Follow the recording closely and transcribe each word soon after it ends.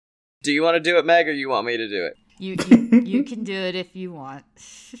Do you want to do it, Meg, or you want me to do it? You can do it if you want.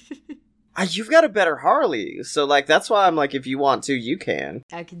 You've got a better Harley, so, like, that's why I'm like, if you want to, you can.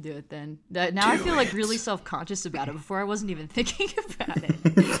 I can do it then. Now I feel like really self-conscious about it. Before I wasn't even thinking about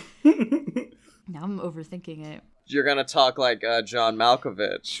it. Now I'm overthinking it. You're gonna talk like John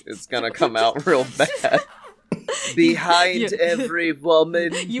Malkovich. It's gonna come out real bad. Behind every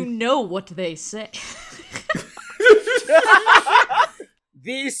woman. You know what they say.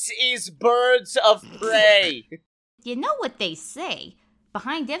 This is Birds of Prey. You know what they say.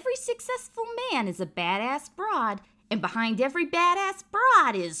 Behind every successful man is a badass broad, and behind every badass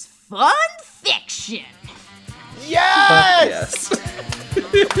broad is fun fiction. Yes!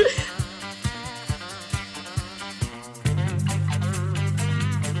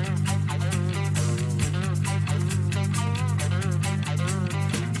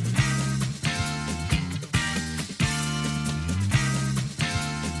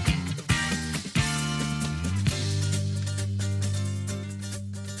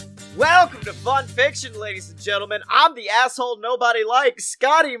 Welcome to Fun Fiction, ladies and gentlemen. I'm the asshole nobody likes,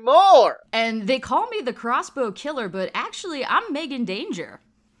 Scotty Moore. And they call me the crossbow killer, but actually, I'm Megan Danger.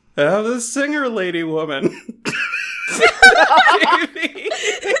 The singer lady woman.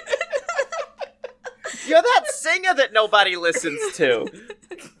 You're that singer that nobody listens to.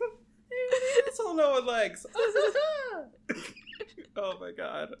 That's all no one likes. Oh my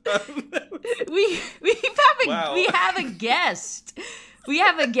god. We have a guest. We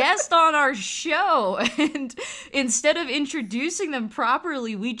have a guest on our show, and instead of introducing them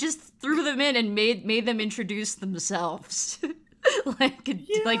properly, we just threw them in and made them introduce themselves. like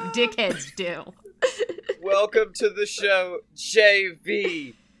dickheads do. Welcome to the show,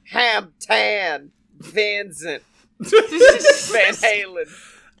 JV Hamtan Vincent Van Halen.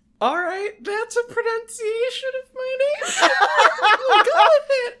 Alright, that's a pronunciation of my name. We'll go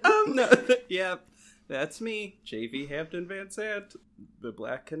with it. Yeah, that's me, JV Hampton Van Sant, the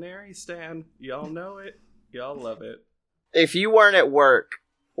Black Canary stan. Y'all know it. Y'all love it. If you weren't at work,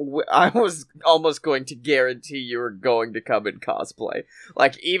 I was almost going to guarantee you were going to come in cosplay.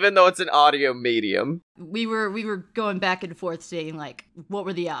 Like, even though it's an audio medium. We were going back and forth saying, like, what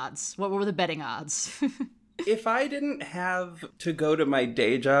were the odds? What were the betting odds? If I didn't have to go to my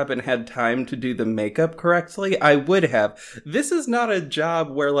day job and had time to do the makeup correctly, I would have. This is not a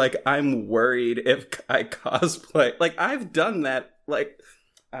job where, like, I'm worried if I cosplay. Like, I've done that, like,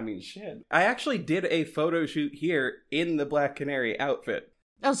 I mean, shit. I actually did a photo shoot here in the Black Canary outfit.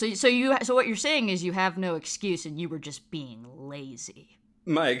 Oh, so what you're saying is you have no excuse and you were just being lazy.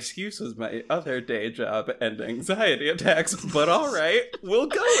 My excuse was my other day job and anxiety attacks, but alright, we'll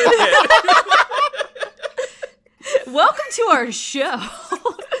go with it. Welcome to our show,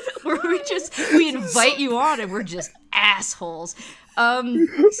 where we invite you on and we're just assholes.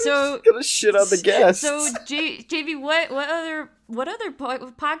 So gonna shit on the guests. So JV, what other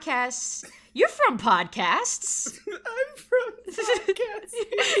podcasts? You're from podcasts. I'm from podcasts.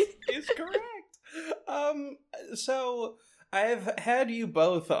 Is correct. So I've had you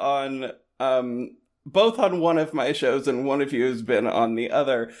both on one of my shows, and one of you has been on the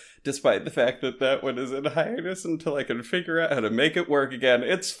other, despite the fact that one is in hiatus until I can figure out how to make it work again.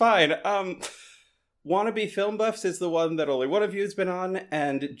 It's fine. Wannabe Film Buffs is the one that only one of you has been on,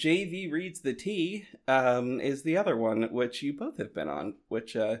 and JV Reads the Tea is the other one, which you both have been on,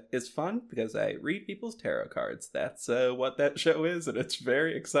 which is fun because I read people's tarot cards. That's what that show is, and it's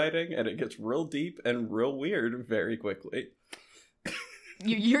very exciting, and it gets real deep and real weird very quickly.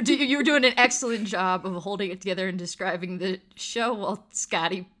 You're doing an excellent job of holding it together and describing the show while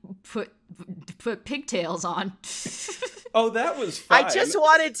Scotty put pigtails on. Oh, that was fine. I just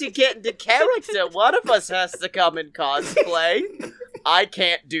wanted to get into character. One of us has to come in cosplay. I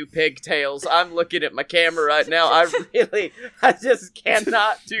can't do pigtails. I'm looking at my camera right now. I just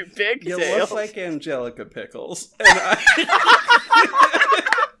cannot do pigtails. You look like Angelica Pickles.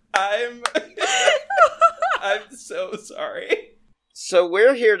 And I'm so sorry. So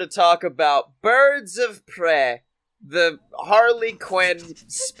we're here to talk about Birds of Prey, the Harley Quinn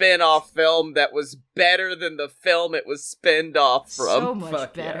spin-off film that was better than the film it was spinned off from. So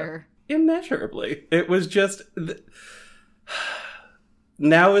much better. Yeah. Immeasurably. It was just...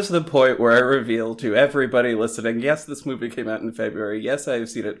 Now is the point where I reveal to everybody listening, yes, this movie came out in February. Yes, I've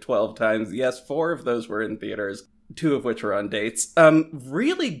seen it 12 times. Yes, 4 of those were in theaters, 2 of which were on dates.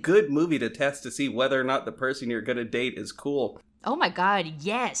 Really good movie to test to see whether or not the person you're gonna date is cool. Oh my god,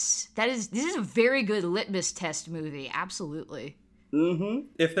 yes. This is a very good litmus test movie, absolutely. Mm-hmm.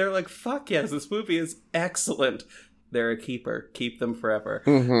 If they're like, fuck yes, this movie is excellent, they're a keeper. Keep them forever.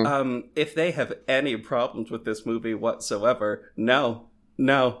 Mm-hmm. If they have any problems with this movie whatsoever, no,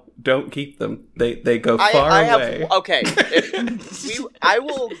 No, don't keep them. They go far away. Okay, I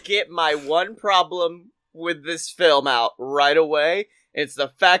will get my one problem with this film out right away. It's the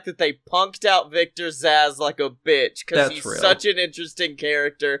fact that they punked out Victor Zsasz like a bitch, because he's such an interesting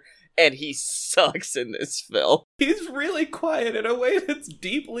character, and he sucks in this film. He's really quiet in a way that's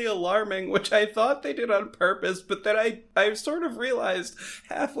deeply alarming, which I thought they did on purpose, but then I sort of realized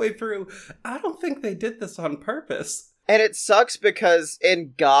halfway through, I don't think they did this on purpose. And it sucks because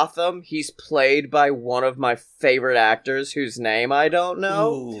in Gotham, he's played by one of my favorite actors whose name I don't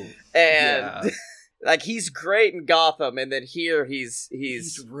know. Ooh, and... Yeah. Like, he's great in Gotham, and then here he's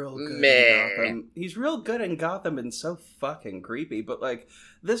real good in Gotham. He's real good in Gotham and so fucking creepy, but, like,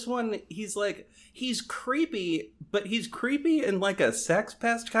 this one, he's creepy, but he's creepy in, like, a sex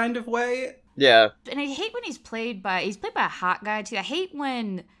pest kind of way. Yeah. And I hate when he's played by a hot guy, too. I hate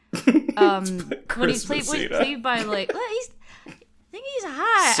when, when he's played by, like, well, I think he's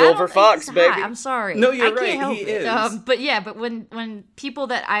hot. Silver Fox, baby. Hot. I'm sorry. No, you're right. He is. But when people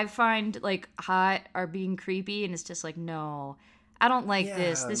that I find like hot are being creepy, and it's just like, no, I don't like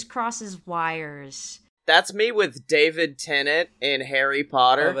this. This crosses wires. That's me with David Tennant in Harry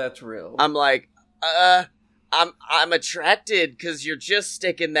Potter. Oh, that's real. I'm like, I'm attracted because you're just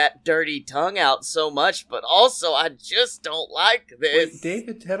sticking that dirty tongue out so much, but also I just don't like this. Wait,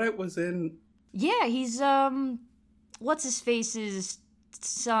 David Tennant was in. Yeah, he's what's his face's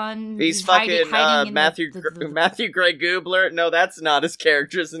son? He's fucking Matthew Gray Gubler. No, that's not his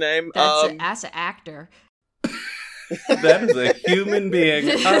character's name. That's an actor. That is a human being.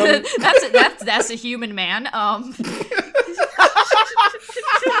 That's a human man.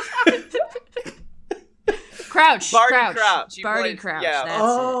 Crouch. Barty Crouch. Yeah.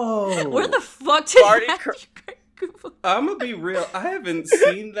 That's it. Where the fuck did Barty Crouch? I'm gonna be real. I haven't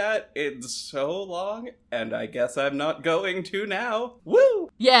seen that in so long, and I guess I'm not going to now.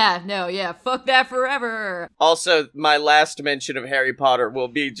 Woo! Yeah, fuck that forever. Also, my last mention of Harry Potter will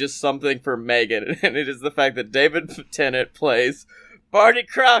be just something for Megan, and it is the fact that David Tennant plays Barty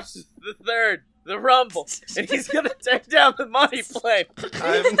Crouch the Third, the Rumble, and he's gonna take down the money plane.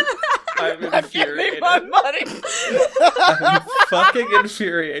 I'm infuriated. Give me my money. I'm fucking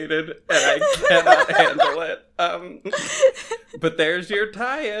infuriated, and I cannot handle it. But there's your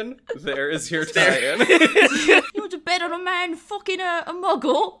tie-in. There is your tie-in. You want to bet on a man fucking a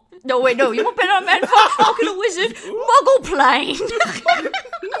muggle? No, wait, no. You want to bet on a man fucking a wizard? Muggle plane.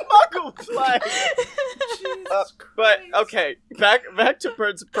 Muggle plane. But okay, back to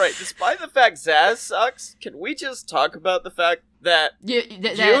Birds of Prey. Despite the fact Zsasz sucks, can we just talk about the fact that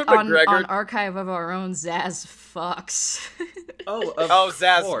Ewan McGregor on Archive of Our Own, Zsasz fucks.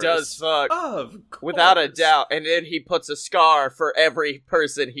 Zsasz does fuck. Of course. Without a doubt. And then he puts a scar for every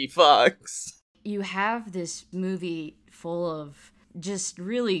person he fucks. You have this movie full of just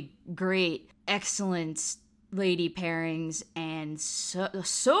really great, excellent lady pairings, and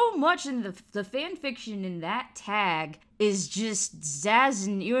so much in the fan fiction in that tag is just Zsasz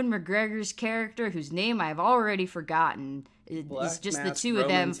and Ewan McGregor's character, whose name I've already forgotten. It's just the two of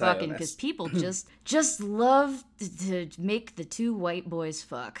them fucking, because people just love to make the two white boys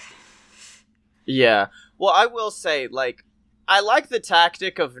fuck. Yeah. Well, I will say, like, I like the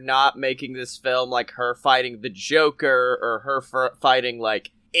tactic of not making this film like her fighting the Joker or her fighting,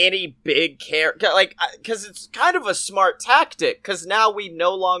 like, any big character, like, because it's kind of a smart tactic, because now we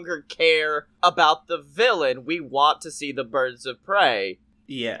no longer care about the villain. We want to see the Birds of Prey.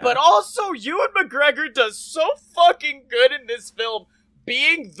 Yeah. But also, Ewan McGregor does so fucking good in this film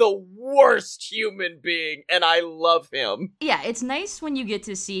being the worst human being, and I love him. Yeah, it's nice when you get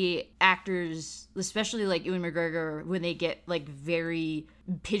to see actors, especially like Ewan McGregor, when they get like very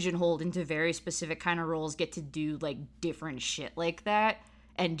pigeonholed into very specific kind of roles, get to do like different shit like that,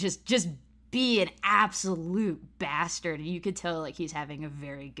 and just be an absolute bastard. And you could tell like he's having a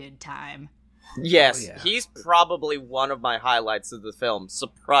very good time. Yes, he's probably one of my highlights of the film,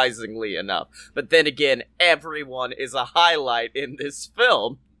 surprisingly enough. But then again, everyone is a highlight in this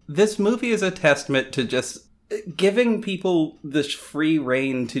film. This movie is a testament to just giving people this free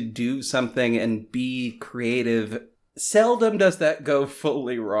reign to do something and be creative. Seldom does that go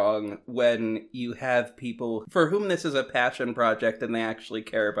fully wrong when you have people for whom this is a passion project and they actually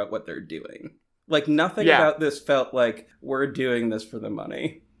care about what they're doing. Like, nothing about this felt like, we're doing this for the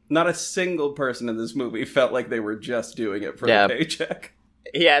money. Not a single person in this movie felt like they were just doing it for the paycheck.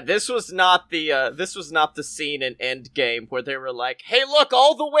 Yeah, this was not the scene in Endgame where they were like, "Hey, look,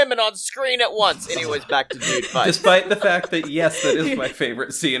 all the women on screen at once." Anyways, back to Dude Fight. Despite the fact that yes, that is my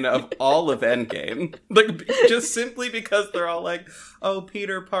favorite scene of all of Endgame, like just simply because they're all like, "Oh,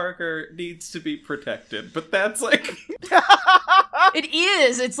 Peter Parker needs to be protected," but that's like, it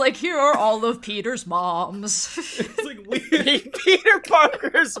is. It's like here are all of Peter's moms. It's like weird. Peter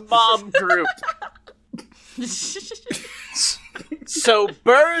Parker's mom group. So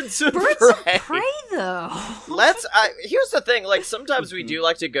Birds of Prey, though. Here's the thing, like, sometimes we do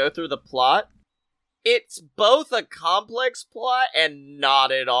like to go through the plot. It's both a complex plot and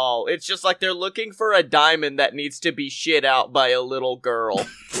not at all. It's just like they're looking for a diamond that needs to be shit out by a little girl.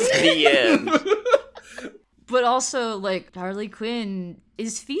 The end. But also, like, Harley Quinn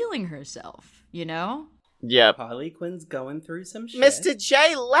is feeling herself, you know? Yep. Harley Quinn's going through some shit. Mr.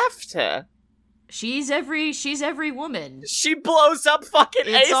 J left her. She's every woman. She blows up fucking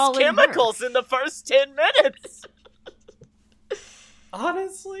Ace Chemicals in the first 10 minutes.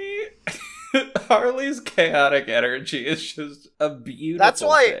 Honestly, Harley's chaotic energy is just a beautiful That's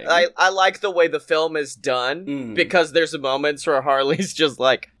why thing. I like the way the film is done, because there's moments where Harley's just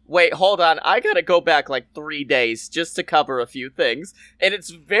like, wait, hold on, I gotta go back like 3 days just to cover a few things. And it's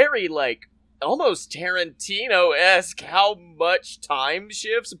very, like, almost Tarantino-esque how much time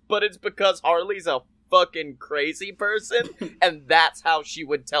shifts, but it's because Harley's a fucking crazy person, and that's how she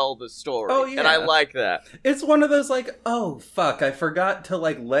would tell the story. Oh, yeah. And I like that. It's one of those, like, oh, fuck, I forgot to,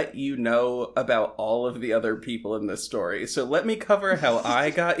 like, let you know about all of the other people in this story. So let me cover how I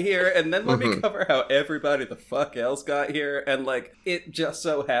got here, and then let me cover how everybody the fuck else got here. And, like, it just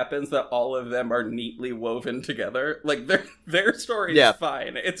so happens that all of them are neatly woven together. Like, their story is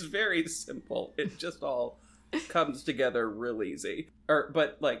fine. It's very simple. It just all comes together real easy.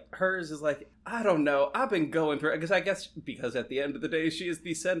 But, like, hers is like, I don't know, I've been going through it, because at the end of the day, she is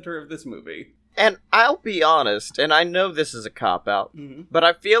the center of this movie. And I'll be honest, and I know this is a cop-out, but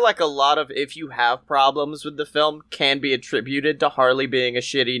I feel like a lot of, if you have problems with the film, can be attributed to Harley being a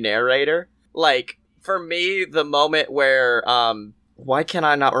shitty narrator. Like, for me, the moment where, why can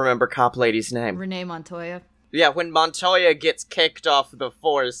I not remember Cop Lady's name? Renee Montoya. Yeah, when Montoya gets kicked off the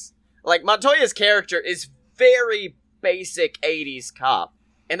force, like, Montoya's character is very basic 80s cop.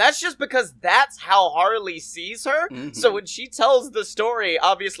 And that's just because that's how Harley sees her. So when she tells the story,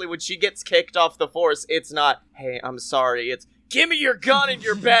 obviously when she gets kicked off the force, it's not, hey, I'm sorry. It's, give me your gun and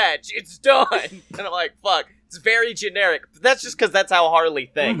your badge. It's done. And I'm like, fuck. It's very generic. But that's just because that's how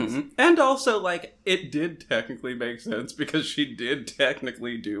Harley thinks. And also, like, it did technically make sense because she did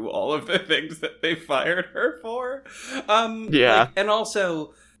technically do all of the things that they fired her for. Yeah. Like, and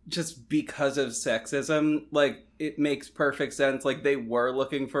also, just because of sexism, like, it makes perfect sense. Like, they were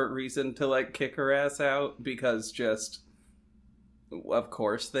looking for a reason to, like, kick her ass out because just, of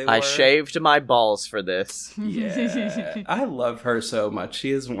course they were. I shaved my balls for this. Yeah. I love her so much.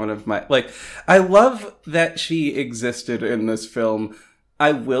 She is one of my, like, I love that she existed in this film.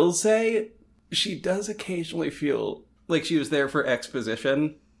 I will say, she does occasionally feel like she was there for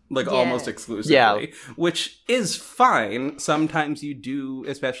exposition. Like, almost exclusively. Which is fine. Sometimes you do,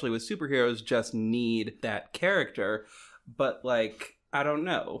 especially with superheroes, just need that character. But, like, I don't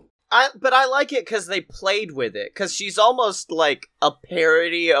know. But I like it because they played with it. Because she's almost like a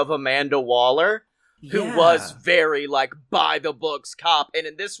parody of Amanda Waller, who was very, like, by-the-books cop. And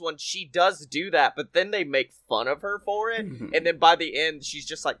in this one, she does do that, but then they make fun of her for it. And then by the end, she's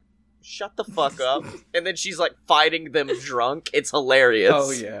just like, shut the fuck up. And then she's, like, fighting them drunk. It's hilarious.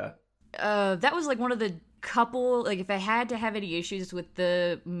 Oh, yeah. That was, like, one of the couple, like, if I had to have any issues with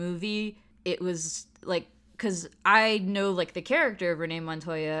the movie, it was, like, because I know, like, the character of Renee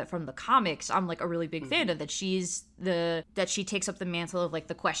Montoya from the comics. I'm, like, a really big fan of that. That she takes up the mantle of, like,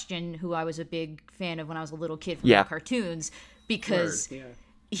 the Question, who I was a big fan of when I was a little kid from the cartoons, because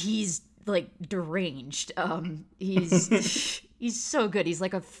he's, like, deranged. He's so good. He's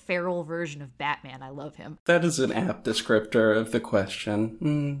like a feral version of Batman. I love him. That is an apt descriptor of the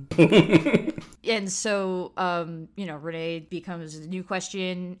Question. And so, you know, Renee becomes the new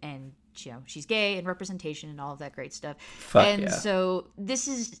Question, and, you know, she's gay and representation and all of that great stuff. So this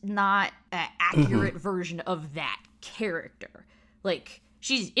is not an accurate version of that character. Like,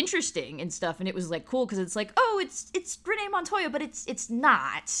 she's interesting and stuff, and it was, like, cool because it's like, oh, it's Renee Montoya, but it's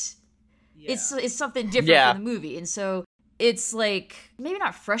not. Yeah. It's something different from the movie, and so it's like, maybe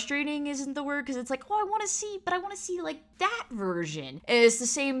not frustrating isn't the word, because it's like, oh, I want to see like that version. And it's the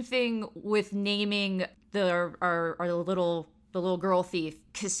same thing with naming our little girl thief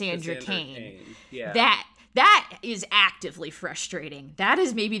Cassandra Cain. Yeah. That is actively frustrating. That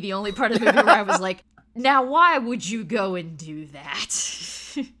is maybe the only part of the movie where I was like, now why would you go and do that?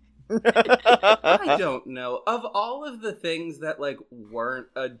 I don't know. Of all of the things that, like, weren't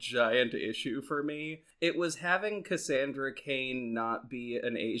a giant issue for me, it was having Cassandra Cain not be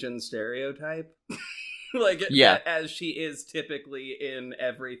an Asian stereotype. Like, as she is typically in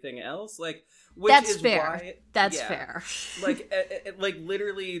everything else. Like, which That's is fair. why... That's fair. Like,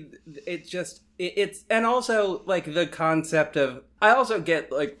 literally, it's... And also, like, the concept of... I also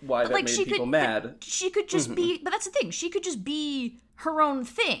get, like, why that made people mad. She could just be... But that's the thing. She could just be her own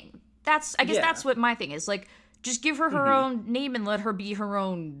thing. I guess that's what my thing is. Like, just give her own name and let her be her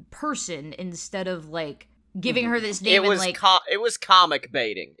own person instead of, like, giving her this name it was comic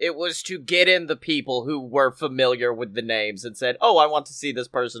baiting. It was to get in the people who were familiar with the names and said, oh, I want to see this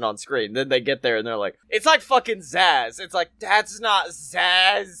person on screen. Then they get there and they're like, it's like fucking Zaz. It's like, that's not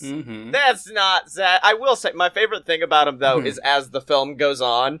Zaz. That's not Zaz. I will say, my favorite thing about him, though, is as the film goes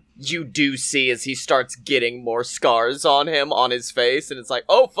on, you do see as he starts getting more scars on him, on his face, and it's like,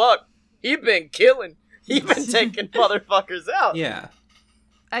 oh, fuck, he been killing. He been taking motherfuckers out. Yeah.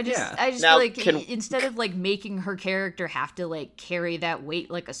 I just now, feel like instead of like making her character have to like carry that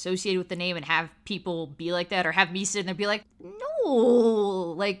weight like associated with the name and have people be like that, or have me sit there and be like,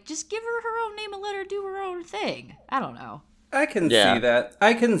 no, like just give her own name and let her do her own thing. I don't know. I can see that.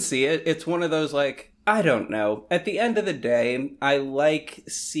 I can see it. It's one of those like, I don't know. At the end of the day, I like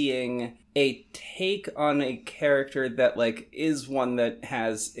seeing a take on a character that, like, is one that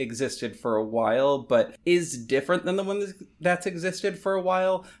has existed for a while, but is different than the one that's existed for a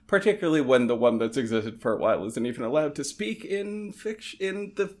while, particularly when the one that's existed for a while isn't even allowed to speak in fiction,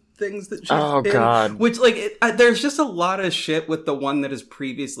 in the things that she's been. God. Which, like, there's just a lot of shit with the one that has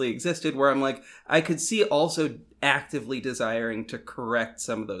previously existed where I'm like, I could see also actively desiring to correct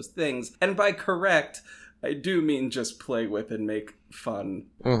some of those things. And by correct, I do mean just play with and make fun.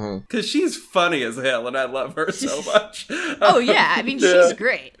 Because she's funny as hell, and I love her so much. Oh, yeah. I mean, she's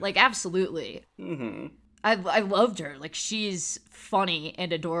great. Like, absolutely. I loved her. Like, she's funny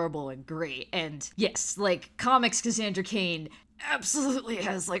and adorable and great. And yes, like, comics Cassandra Cain absolutely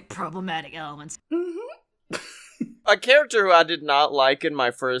has, like, problematic elements. A character who I did not like in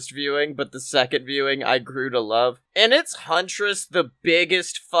my first viewing, but the second viewing I grew to love. And it's Huntress, the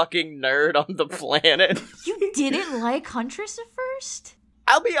biggest fucking nerd on the planet. You didn't like Huntress at first?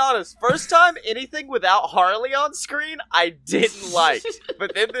 I'll be honest, first time anything without Harley on screen, I didn't like.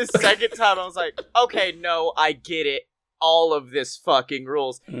 But then the second time I was like, okay, no, I get it. All of this fucking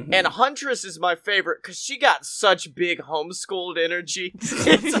rules. And Huntress is my favorite because she got such big homeschooled energy.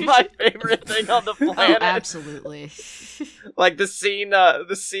 It's my favorite thing on the planet. Oh, absolutely. Like the scene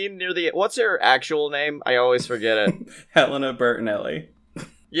near the... What's her actual name? I always forget it. Helena Bertinelli.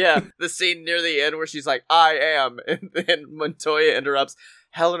 Yeah, the scene near the end where she's like, I am, and then Montoya interrupts,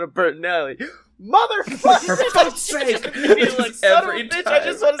 Helena Bertinelli. Motherfucker! For fuck's sake! Like, son of a bitch, I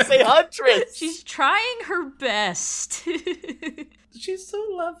just want to say Huntress! She's trying her best. She's so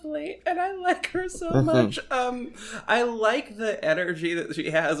lovely, and I like her so much. I like the energy that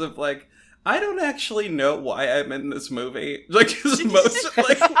she has of, like, I don't actually know why I'm in this movie. Like, she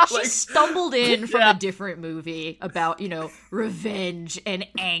stumbled in from a different movie about, you know, revenge and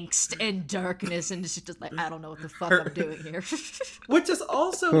angst and darkness, and she's just like, I don't know what the fuck I'm doing here. Which is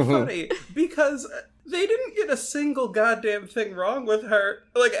also funny, because they didn't get a single goddamn thing wrong with her.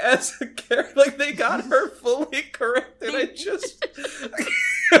 Like, as a character, like, they got her fully correct, and I just...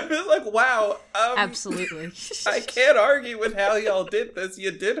 I was like, wow. Absolutely. I can't argue with how y'all did this.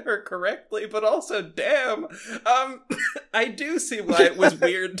 You did her correctly, but also, damn. I do see why it was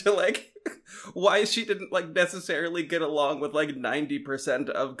weird to, like, why she didn't, like, necessarily get along with, like, 90%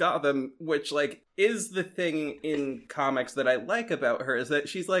 of Gotham, which, like, is the thing in comics that I like about her, is that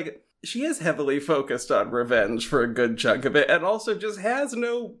she's, like, she is heavily focused on revenge for a good chunk of it, and also just has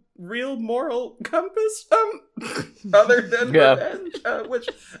no real moral compass, other than revenge, which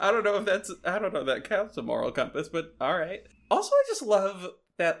I don't know if that counts a moral compass, but alright. Also, I just love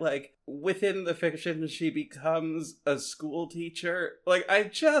that, like, within the fiction, she becomes a school teacher. Like, I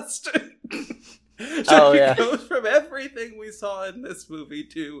just... She goes from everything we saw in this movie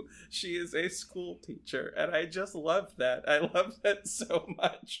to she is a school teacher, and I just love that. I love that so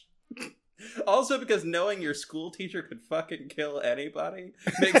much. Also, because knowing your school teacher could fucking kill anybody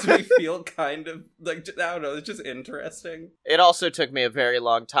makes me feel kind of, like, I don't know, it's just interesting. It also took me a very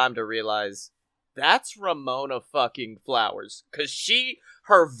long time to realize that's Ramona fucking Flowers. Because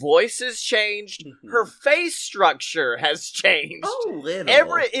her voice has changed, her face structure has changed. Oh,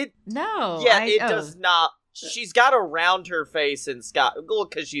 little. No. Yeah, it does not She's got a rounder face in Scott. Well,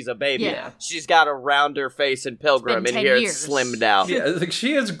 because she's a baby. Yeah. She's got a rounder face in Pilgrim, and here it's slimmed out. Yeah, like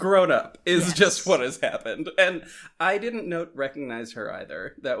she has grown up, is just what has happened. And I didn't recognize her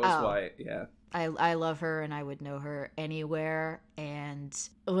either. That was why, yeah. I love her, and I would know her anywhere. And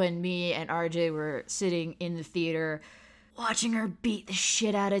when me and RJ were sitting in the theater, watching her beat the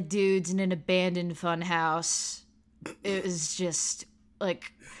shit out of dudes in an abandoned funhouse, it was just,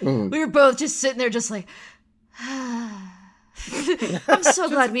 like, we were both just sitting there just like... I'm so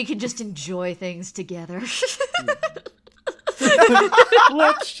glad we can just enjoy things together.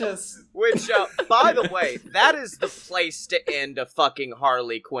 Let's just... Which, by the way, that is the place to end a fucking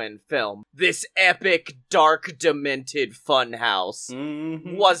Harley Quinn film. This epic, dark, demented funhouse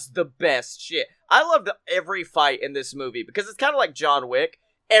was the best shit. I loved every fight in this movie, because it's kind of like John Wick.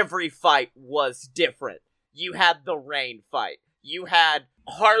 Every fight was different. You had the rain fight. You had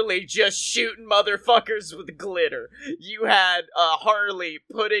Harley just shooting motherfuckers with glitter. You had Harley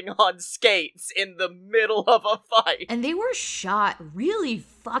putting on skates in the middle of a fight. And they were shot really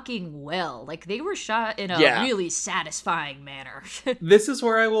fucking well. Like, they were shot in a really satisfying manner. This is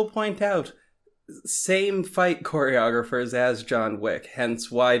where I will point out, same fight choreographers as John Wick, hence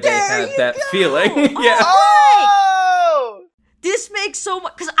why they had that feeling. Yeah. Oh! This makes so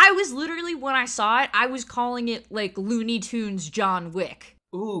much... Because I was literally, when I saw it, I was calling it, like, Looney Tunes John Wick.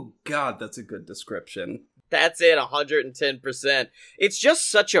 Ooh, God, that's a good description. That's it, 110%. It's just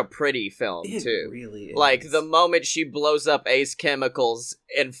such a pretty film, too. It really is. Like, the moment she blows up Ace Chemicals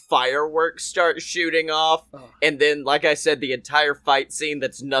and fireworks start shooting off, and then, like I said, the entire fight scene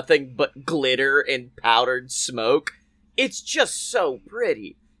that's nothing but glitter and powdered smoke, it's just so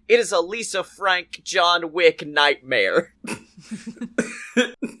pretty. It is a Lisa Frank John Wick nightmare.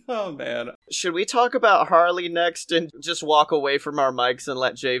 Oh, man. Should we talk about Harley next and just walk away from our mics and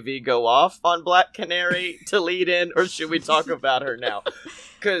let JV go off on Black Canary to lead in? Or should we talk about her now?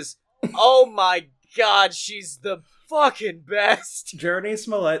 Because, oh my god, she's the fucking best. Jurnee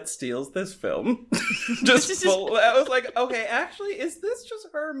Smollett steals this film. Just full. I was like, okay, actually, is this just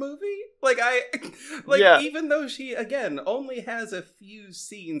her movie? Even though she, again, only has a few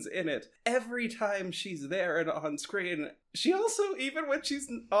scenes in it, every time she's there and on screen, she also, even when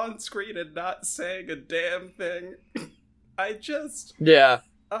she's on screen and not saying a damn thing, I just... Yeah.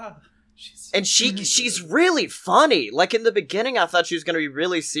 She's really funny. Like, in the beginning, I thought she was going to be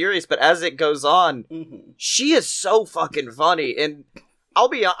really serious, but as it goes on, she is so fucking funny. And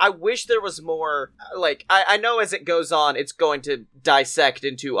I wish there was more, like, I know as it goes on, it's going to dissect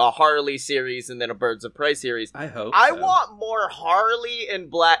into a Harley series and then a Birds of Prey series. I hope I want more Harley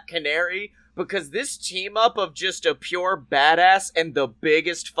and Black Canary, because this team up of just a pure badass and the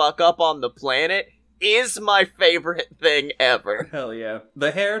biggest fuck up on the planet is my favorite thing ever. Hell yeah.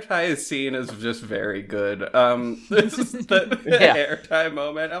 The hair tie scene is just very good. This is the hair tie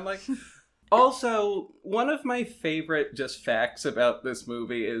moment. I'm like... Also, one of my favorite just facts about this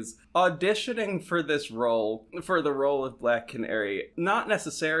movie is auditioning for this role, for the role of Black Canary, not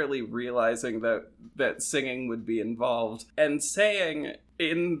necessarily realizing that singing would be involved, and saying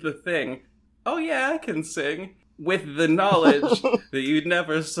in the thing, oh yeah, I can sing, with the knowledge that you'd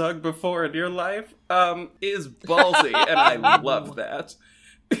never sung before in your life, is ballsy, and I love that.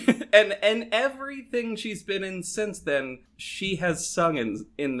 And everything she's been in since then, she has sung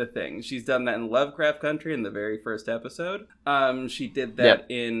in the thing. She's done that in Lovecraft Country in the very first episode. She did that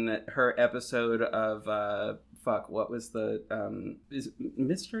in her episode of, what was the, is it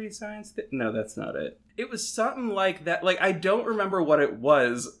Mystery Science? No, that's not it. It was something like that. Like, I don't remember what it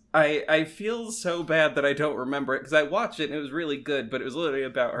was. I feel so bad that I don't remember it, because I watched it and it was really good, but it was literally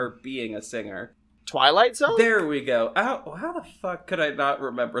about her being a singer. Twilight Zone? There we go. How the fuck could I not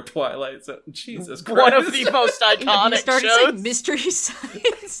remember Twilight Zone? Jesus Christ. One of the most iconic shows. Saying Mystery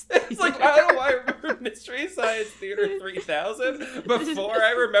Science Theater. It's like, how do I remember Mystery Science Theater 3000 before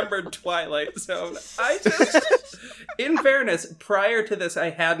I remembered Twilight Zone? In fairness, prior to this,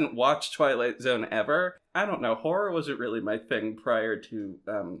 I hadn't watched Twilight Zone ever. I don't know, horror wasn't really my thing prior to,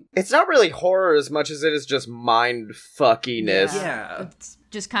 It's not really horror as much as it is just mind-fuckiness. Yeah. It's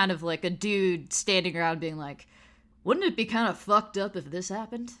just kind of like a dude standing around being like, wouldn't it be kind of fucked up if this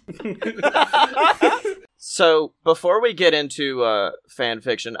happened? So, before we get into fan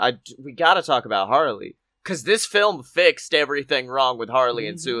fiction, we gotta talk about Harley. Because this film fixed everything wrong with Harley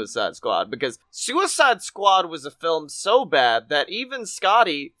and Suicide Squad. Because Suicide Squad was a film so bad that even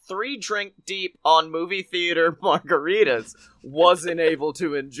Scotty, 3 drink deep on movie theater margaritas, wasn't able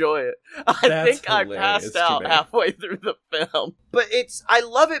to enjoy it. I think I passed out halfway through the film. But I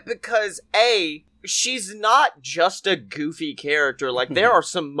love it because, A, she's not just a goofy character. Like, there are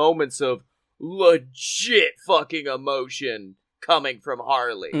some moments of, legit fucking emotion coming from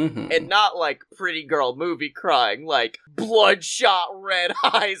Harley. And not like pretty girl movie crying, like bloodshot red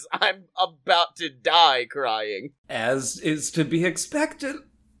eyes, I'm about to die crying. As is to be expected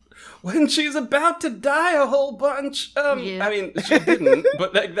when she's about to die a whole bunch. I mean, she didn't,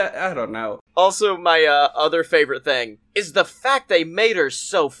 but that I don't know. Also, my other favorite thing is the fact they made her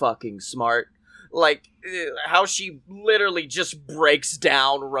so fucking smart. Like, how she literally just breaks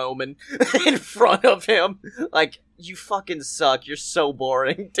down Roman in front of him. Like, you fucking suck. You're so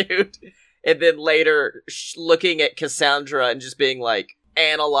boring, dude. And then later, looking at Cassandra and just being like,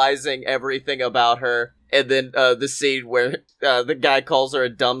 analyzing everything about her. And then the scene where the guy calls her a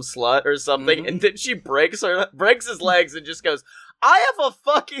dumb slut or something. And then she breaks his legs and just goes, I have a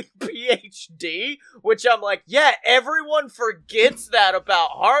fucking PhD. Which I'm like, yeah, everyone forgets that about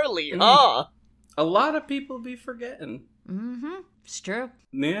Harley, huh? A lot of people be forgetting. It's true.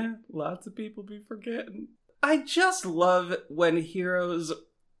 Yeah, lots of people be forgetting. I just love when heroes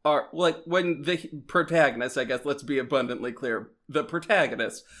are, like, when the protagonist, I guess, let's be abundantly clear, the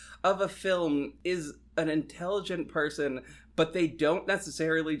protagonist of a film is an intelligent person, but they don't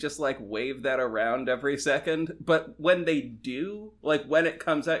necessarily just, like, wave that around every second. But when they do, like, when it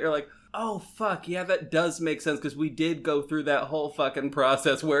comes out, you're like, oh, fuck, yeah, that does make sense, because we did go through that whole fucking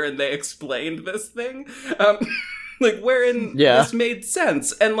process wherein they explained this thing. Like, wherein this made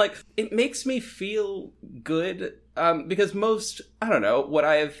sense. And, like, it makes me feel good, because I don't know, what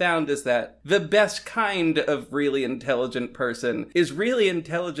I have found is that the best kind of really intelligent person is really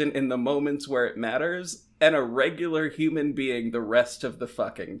intelligent in the moments where it matters, and a regular human being the rest of the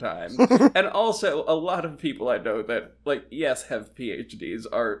fucking time. And also, a lot of people I know that, like, yes, have PhDs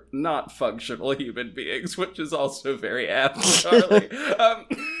are not functional human beings, which is also very apt, Charlie.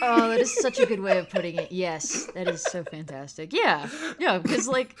 Oh, that is such a good way of putting it. Yes, that is so fantastic. Yeah, because,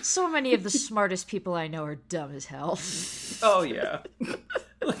 like, so many of the smartest people I know are dumb as hell. Oh, yeah.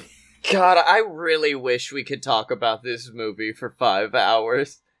 God, I really wish we could talk about this movie for 5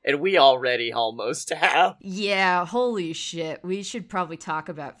 hours. And we already almost have. Yeah, holy shit. We should probably talk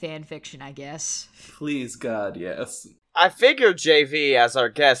about fan fiction, I guess. Please, God, yes. I figure JV, as our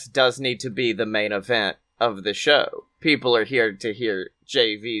guest, does need to be the main event of the show. People are here to hear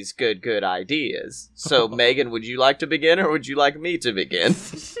JV's good ideas. So, Megan, would you like to begin, or would you like me to begin?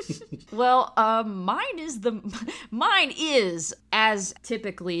 Well, mine is, as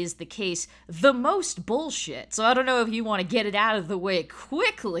typically is the case, the most bullshit. So I don't know if you want to get it out of the way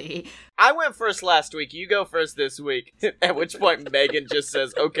quickly. I went first last week. You go first this week. At which point Megan just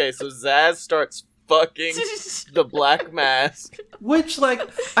says, okay, so Zaz starts fucking the Black Mask. Which, like,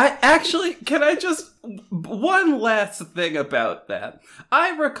 can I just, one last thing about that.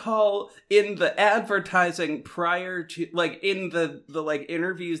 I recall in the advertising prior to, like, in the like,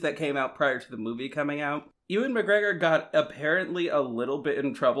 interviews that came out prior to the movie coming out, Ewan McGregor got apparently a little bit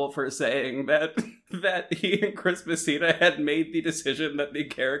in trouble for saying that he and Chris Messina had made the decision that the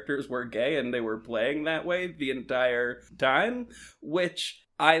characters were gay and they were playing that way the entire time, which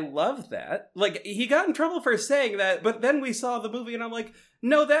I love that. Like, he got in trouble for saying that, but then we saw the movie and I'm like,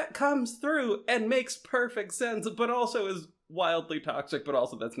 no, that comes through and makes perfect sense, but also is wildly toxic, but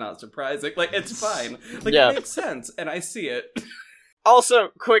also that's not surprising. Like, it's fine. Like, It makes sense, and I see it. Also,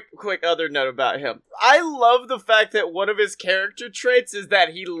 quick other note about him. I love the fact that one of his character traits is that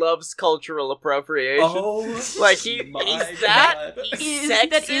he loves cultural appropriation. Oh, like he's sexist.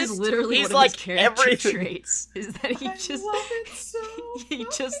 That is literally he's one like of his character traits. Is that he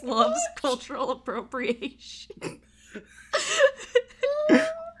just loves cultural appropriation.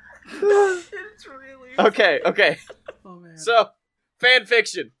 It's really okay. Oh, man. So, fan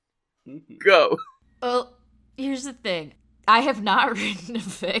fiction. Go. Well, here's the thing. I have not written a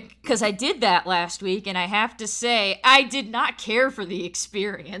fic, because I did that last week, and I have to say, I did not care for the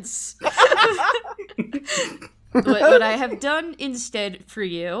experience. What I have done instead for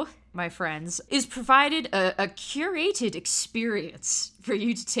you, my friends, is provided a curated experience for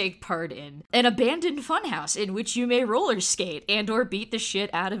you to take part in. An abandoned funhouse in which you may roller skate and or beat the shit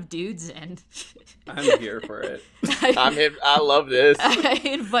out of dudes and... I'm here for it. I love this. I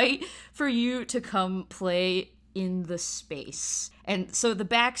invite for you to come play in the space. And so the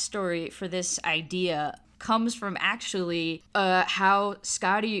backstory for this idea comes from actually how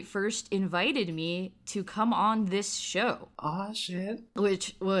Scotty first invited me to come on this show. Aw, shit.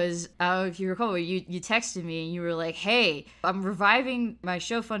 Which was, if you recall, you texted me and you were like, hey, I'm reviving my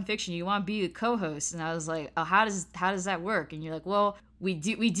show Fun Fiction. You want to be the co-host? And I was like, oh, how does that work? And you're like, well, we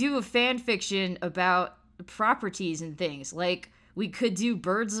do a fan fiction about properties and things. Like, we could do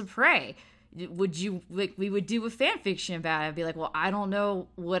Birds of Prey. would you, like, we would do a fan fiction about it. I'd be like, well, I don't know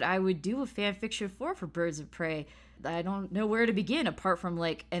what I would do a fan fiction for Birds of Prey. I don't know where to begin apart from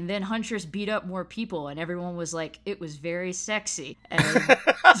like, and then Huntress beat up more people and everyone was like, it was very sexy. And,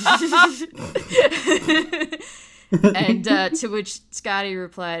 and to which Scotty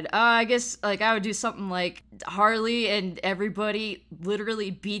replied, I guess like I would do something like Harley and everybody literally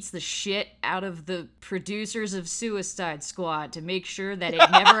beats the shit out of the producers of Suicide Squad to make sure that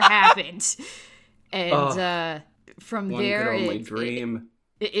it never happened. And from one there, could only dream.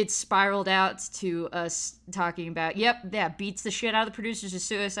 It spiraled out to us talking about, beats the shit out of the producers of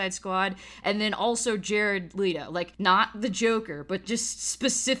Suicide Squad, and then also Jared Leto. Like, not the Joker, but just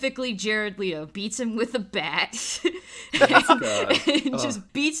specifically Jared Leto. Beats him with a bat. and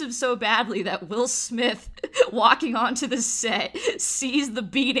just beats him so badly that Will Smith, walking onto the set, sees the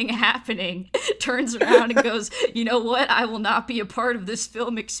beating happening, turns around and goes, you know what? I will not be a part of this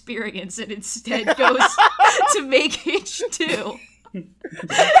film experience, and instead goes to make Hitch 2. where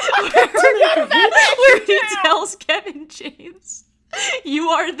he tells Kevin James, you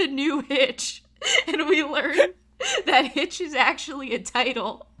are the new Hitch. And we learn that Hitch is actually a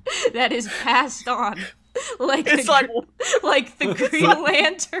title that is passed on like the Green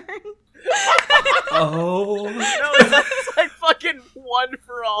Lantern. Oh no, it's like fucking One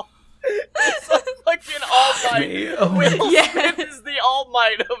for All. It's like fucking All Might. Will Smith is the All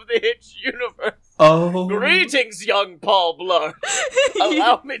Might of the Hitch universe. Oh. Greetings, young Paul Blart.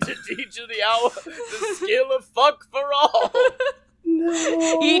 Allow me to teach you the skill of fuck for all.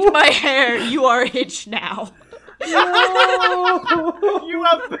 No. Eat my hair. You are Hitch now. No. You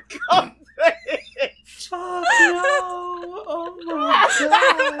have become the Hitch. Fuck no. Oh my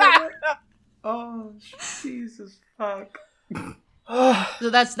god. Oh, Jesus fuck. So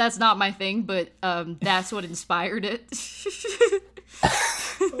that's not my thing, but that's what inspired it.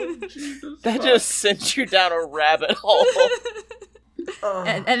 That just sent you down a rabbit hole.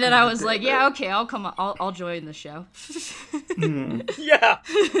 And then I was like, yeah, okay, I'll come. I'll join the show. Yeah,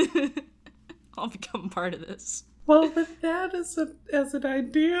 I'll become part of this. Well, with that as an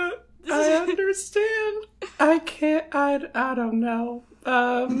idea, I understand. I can't. I don't know.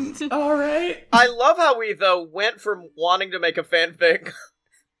 All right. I love how we though went from wanting to make a fanfic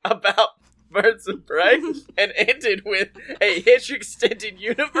about Birds of Prey and ended with a Hitch Extended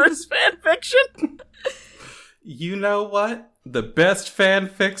Universe fanfiction. You know what? The best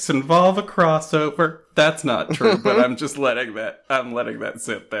fanfics involve a crossover. That's not true, but I'm just letting that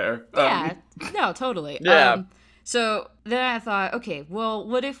sit there. Yeah, no, totally. Yeah. So then I thought, okay, well,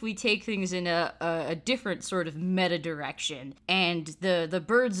 what if we take things in a different sort of meta direction, and the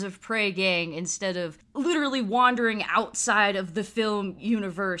Birds of Prey gang, instead of literally wandering outside of the film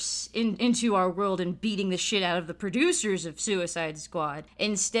universe into our world and beating the shit out of the producers of Suicide Squad,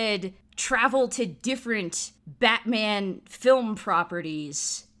 instead travel to different Batman film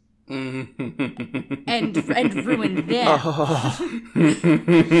properties and ruin them.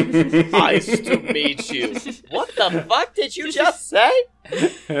 Nice to meet you. What the fuck did you just say?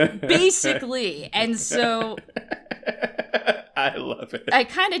 Basically. And so I love it. I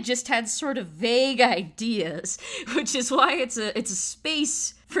kind of just had sort of vague ideas, which is why it's a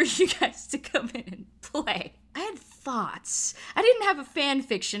space for you guys to come in and play. I had thoughts. I didn't have a fan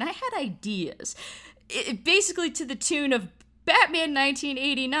fiction. I had ideas. Basically to the tune of Batman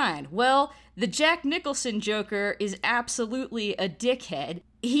 1989. Well, the Jack Nicholson Joker is absolutely a dickhead.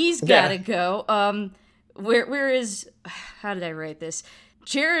 He's gotta go. Where is... How did I write this?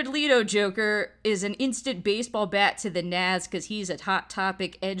 Jared Leto Joker is an instant baseball bat to the nads because he's a Hot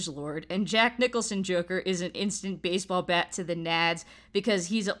Topic edgelord, and Jack Nicholson Joker is an instant baseball bat to the nads because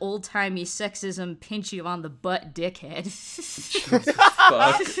he's an old-timey sexism pinch you on the butt dickhead.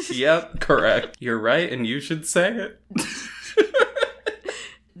 Fuck. Yep, correct. You're right, and you should say it.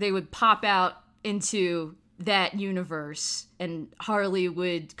 They would pop out into that universe, and Harley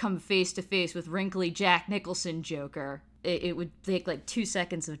would come face to face with wrinkly Jack Nicholson Joker. It would take like 2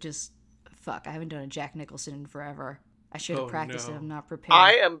 seconds of just, fuck, I haven't done a Jack Nicholson in forever. I should have practiced it. I'm not prepared.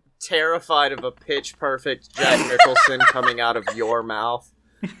 I am terrified of a pitch perfect Jack Nicholson coming out of your mouth.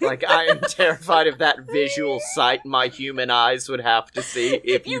 Like, I am terrified of that visual sight my human eyes would have to see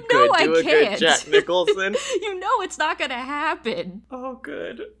if you could do a good Jack Nicholson. You know it's not gonna happen. Oh,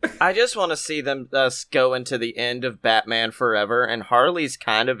 good. I just want to see them go into the end of Batman Forever, and Harley's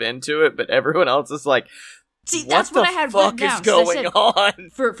kind of into it, but everyone else is like, see, that's what I had written down. What the fuck is going on?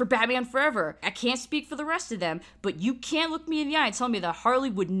 For Batman Forever, I can't speak for the rest of them, but you can't look me in the eye and tell me that Harley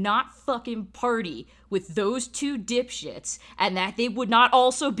would not fucking party with those two dipshits, and that they would not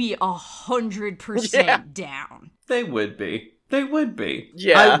also be 100% down. They would be. They would be.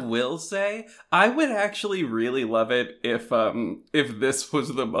 Yeah. I will say, I would actually really love it if this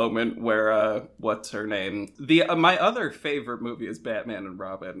was the moment where what's her name? My other favorite movie is Batman and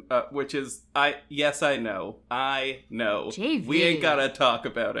Robin, which is I know. JV. We ain't gotta talk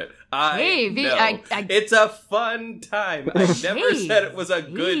about it. JV, know. It's a fun time. I never said it was a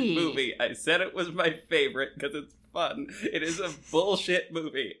good movie. I said it was my favorite because it's fun. It is a bullshit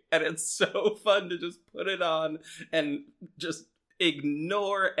movie, and it's so fun to just put it on and just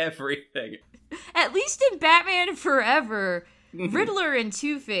ignore everything. At least in Batman Forever, Riddler and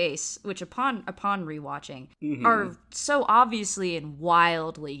Two-Face, which upon rewatching, are so obviously and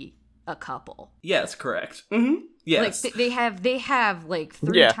wildly a couple. Yes, correct. Mm-hmm. Yes. Like they have like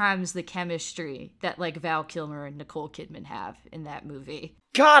 3 times the chemistry that like Val Kilmer and Nicole Kidman have in that movie.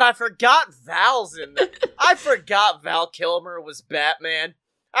 God, I forgot Val's in that. I forgot Val Kilmer was Batman.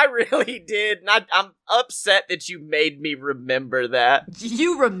 I really did. And I'm upset that you made me remember that.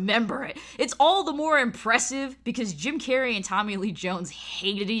 You remember it. It's all the more impressive because Jim Carrey and Tommy Lee Jones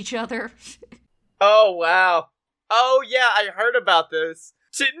hated each other. Oh, wow. Oh, yeah, I heard about this.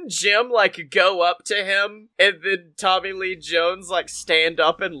 Didn't Jim, like, go up to him, and then Tommy Lee Jones, like, stand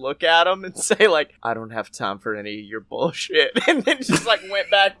up and look at him and say, like, I don't have time for any of your bullshit, and then just, like,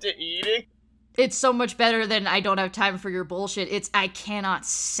 went back to eating? It's so much better than I don't have time for your bullshit. It's I cannot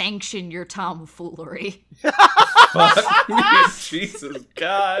sanction your tomfoolery. Fuck me, Jesus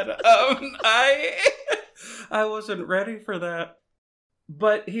God. I wasn't ready for that.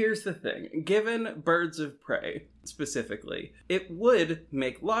 But here's the thing. Given Birds of Prey, specifically, it would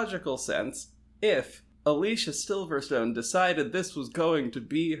make logical sense if Alicia Silverstone decided this was going to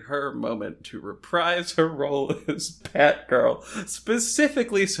be her moment to reprise her role as Batgirl,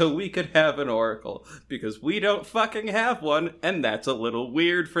 specifically so we could have an Oracle, because we don't fucking have one, and that's a little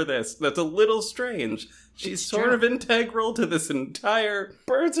weird for this. That's a little strange. She's sort of integral to this entire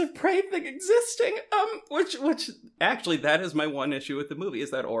Birds of Prey thing existing. Which actually, that is my one issue with the movie, is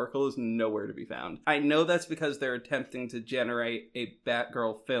that Oracle is nowhere to be found. I know that's because they're attempting to generate a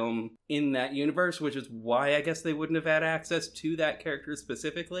Batgirl film in that universe, which is why I guess they wouldn't have had access to that character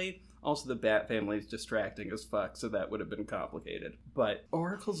specifically. Also, the Bat family is distracting as fuck, so that would have been complicated. But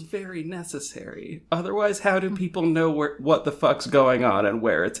Oracle's very necessary. Otherwise, how do people know what the fuck's going on and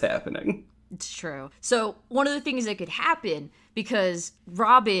where it's happening? It's true. So one of the things that could happen, because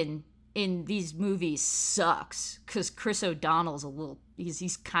Robin in these movies sucks, because Chris O'Donnell's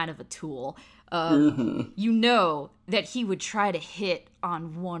he's kind of a tool. You know that he would try to hit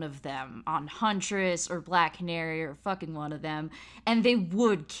on one of them, on Huntress or Black Canary or fucking one of them, and they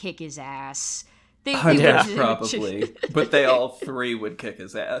would kick his ass. They probably. But they all 3 would kick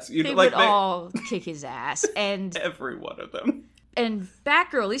his ass. They would all kick his ass. And every one of them. And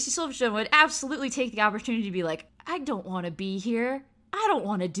Batgirl, Alicia Silverstone, would absolutely take the opportunity to be like, I don't want to be here. I don't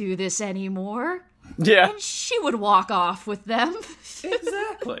want to do this anymore. Yeah. And she would walk off with them.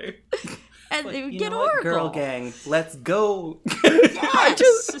 Exactly. And they would get Oracle. Girl gang, let's go.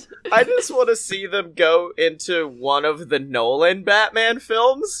 Yes. I just want to see them go into one of the Nolan Batman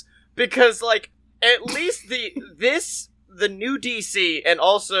films, because, like, at least the new DC and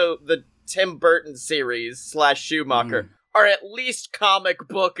also the Tim Burton series / Schumacher are at least comic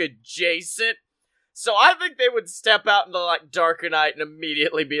book adjacent. So I think they would step out into, like, Dark Knight and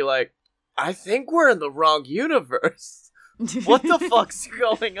immediately be like, I think we're in the wrong universe. What the fuck's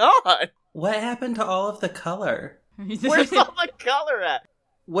going on? What happened to all of the color? Where's all the color at?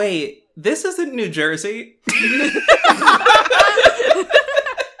 Wait, this isn't New Jersey.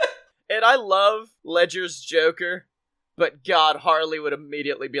 And I love Ledger's Joker, but God, Harley would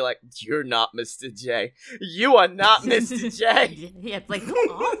immediately be like, you're not Mr. J. You are not Mr. J. Yeah, it's like, who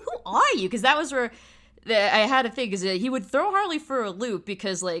are you? Because that was where I had a thing, because he would throw Harley for a loop,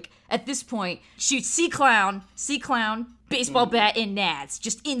 because, like, at this point, shoot C-Clown, baseball bat, and nads.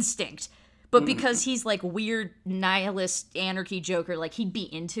 Just instinct. But because he's, like, weird, nihilist, anarchy Joker, like, he'd be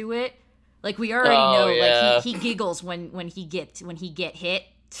into it. Like, we already know, yeah. like, he giggles when he get hit.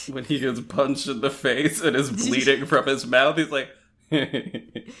 When he gets punched in the face and is bleeding from his mouth, he's like,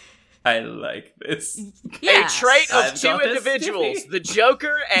 I like this. Yeah. A trait of 2 individuals, the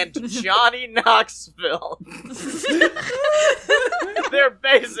Joker and Johnny Knoxville. They're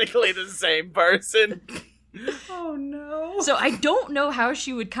basically the same person. Oh no. So I don't know how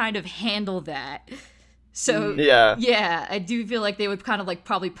she would kind of handle that. So yeah, I do feel like they would kind of like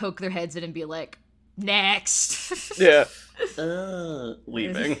probably poke their heads in and be like, next. Yeah.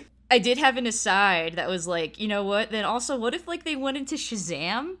 Leaving. I did have an aside that was like, you know what? Then also, what if like they went into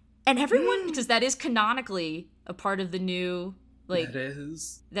Shazam and everyone, because that is canonically a part of the new Like, that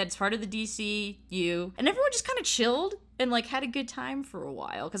is. That's part of the DCU. And everyone just kind of chilled and, like, had a good time for a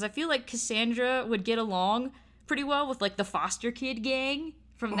while. Because I feel like Cassandra would get along pretty well with, like, the foster kid gang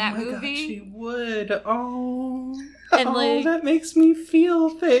from that movie. God, she would. Oh. And, like, that makes me feel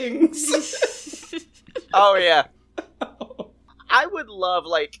things. Oh, yeah. I would love,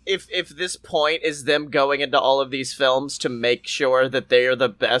 like, if this point is them going into all of these films to make sure that they are the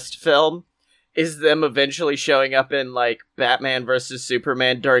best film, is them eventually showing up in, like, Batman versus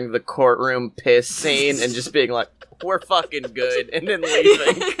Superman during the courtroom piss scene and just being like, we're fucking good, and then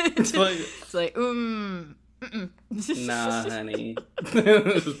leaving. It's like, Nah, honey.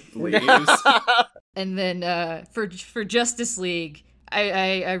 Please. And then, for Justice League,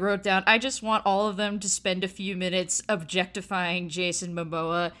 I wrote down, I just want all of them to spend a few minutes objectifying Jason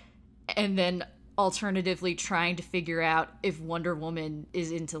Momoa, and then alternatively trying to figure out if Wonder Woman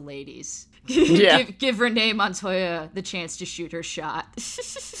is into ladies. Yeah. Give Renee Montoya the chance to shoot her shot.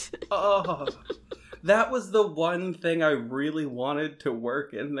 Oh, that was the one thing I really wanted to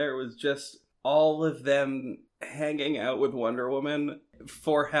work in there, was just all of them hanging out with Wonder Woman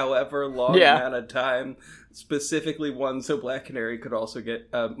for however long amount of time, specifically one so Black Canary could also get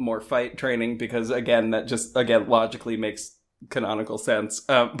more fight training, because again that just logically makes canonical sense,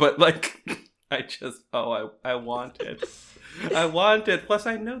 but like I wanted plus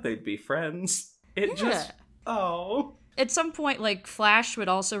I know they'd be friends. At some point, like, Flash would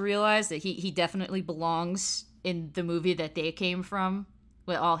also realize that he definitely belongs in the movie that they came from,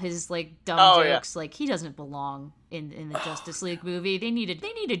 with all his, like, dumb jokes. Like, he doesn't belong in the Justice League movie. They need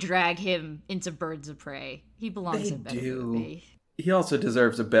to drag him into Birds of Prey. He belongs in a better movie. He also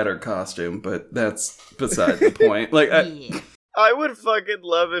deserves a better costume, but that's beside the point. Like, I would fucking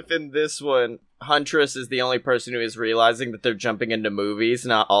love if in this one, Huntress is the only person who is realizing that they're jumping into movies,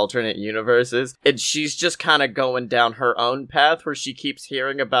 not alternate universes. And she's just kind of going down her own path where she keeps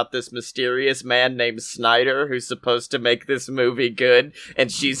hearing about this mysterious man named Snyder who's supposed to make this movie good.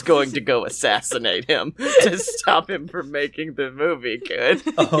 And she's going to go assassinate him to stop him from making the movie good.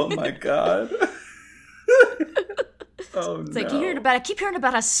 Oh my god. Oh, it's like, I keep hearing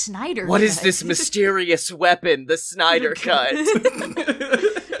about a Snyder What cut. is this mysterious weapon? The Snyder Cut.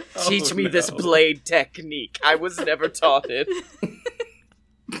 Teach me this blade technique. I was never taught it.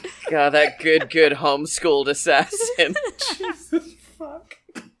 God, that good homeschooled assassin. Jesus fuck.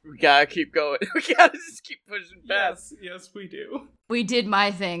 We gotta keep going. We gotta just keep pushing past. Yes, we do. We did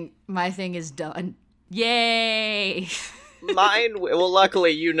my thing. My thing is done. Yay! Mine, well,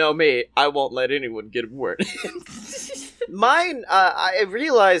 luckily, you know me. I won't let anyone get a word. Mine, I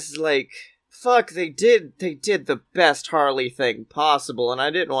realized, like, fuck, they did the best Harley thing possible, and I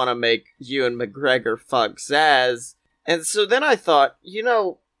didn't want to make Ewan McGregor fuck Zaz. And so then I thought,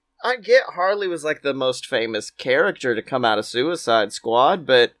 I get Harley was, like, the most famous character to come out of Suicide Squad,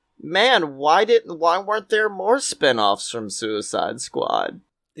 but, man, why weren't there more spin-offs from Suicide Squad?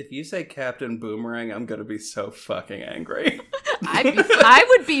 If you say Captain Boomerang, I'm gonna be so fucking angry. I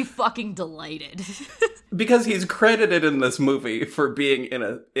would be fucking delighted. Because he's credited in this movie for being in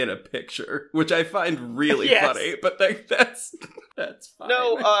a picture, which I find really funny, but that's fine.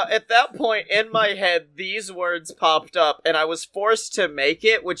 No, at that point, in my head, these words popped up, and I was forced to make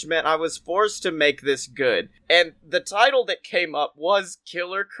it, which meant I was forced to make this good. And the title that came up was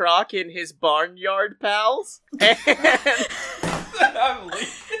Killer Croc and His Barnyard Pals.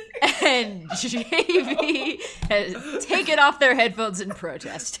 And JV has taken off their headphones in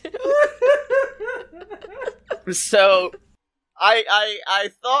protest. So, I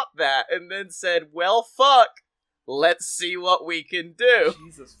thought that, and then said, well, fuck, let's see what we can do.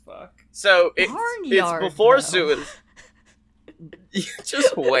 Jesus fuck. So, it's before Suicide.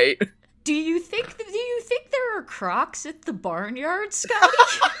 Just wait. Do you think there are crocs at the barnyard, Scotty?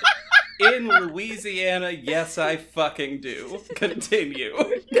 In Louisiana, yes, I fucking do. Continue.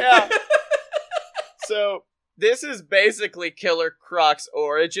 Yeah. So, this is basically Killer Croc's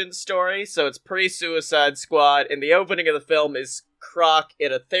origin story, so it's pre-Suicide Squad, and the opening of the film is Croc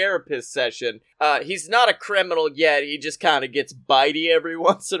in a therapist session. He's not a criminal yet, he just kind of gets bitey every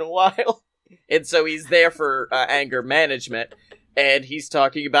once in a while, and so he's there for anger management, and he's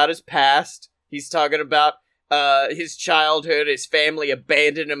talking about his past, he's talking about his childhood, his family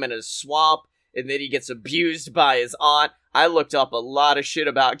abandoned him in a swamp, and then he gets abused by his aunt. I looked up a lot of shit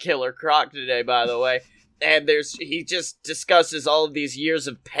about Killer Croc today, by the way, and he just discusses all of these years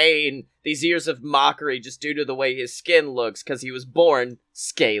of pain, these years of mockery just due to the way his skin looks, because he was born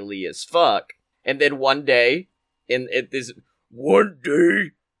scaly as fuck. And then one day, I'm the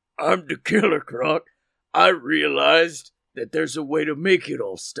Killer Croc, I realized that there's a way to make it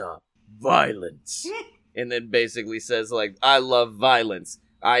all stop. Violence. and then basically says, like, I love violence.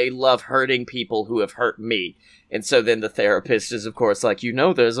 I love hurting people who have hurt me. And so then the therapist is, of course, like,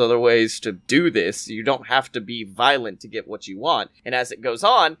 there's other ways to do this. You don't have to be violent to get what you want. And as it goes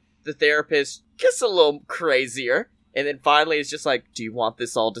on, the therapist gets a little crazier. And then finally it's just like, do you want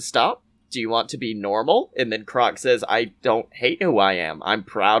this all to stop? Do you want to be normal? And then Croc says, I don't hate who I am. I'm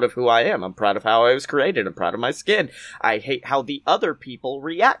proud of who I am. I'm proud of how I was created. I'm proud of my skin. I hate how the other people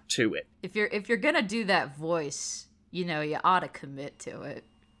react to it. If you're gonna do that voice, you ought to commit to it.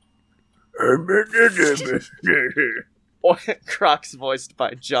 Croc's voiced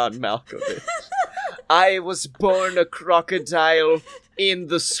by John Malkovich. I was born a crocodile in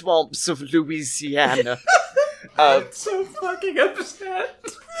the swamps of Louisiana. I'm so fucking upset.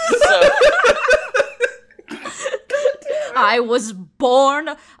 I was born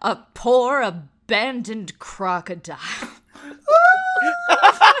a poor, abandoned crocodile.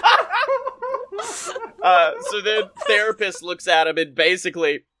 So the therapist looks at him and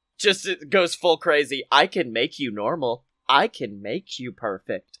basically just goes full crazy. I can make you normal. I can make you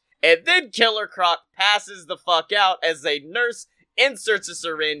perfect. And then Killer Croc passes the fuck out as a nurse inserts a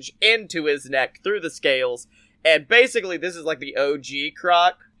syringe into his neck through the scales. And basically this is like the OG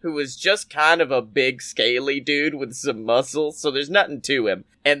Croc, who was just kind of a big scaly dude with some muscles, so there's nothing to him.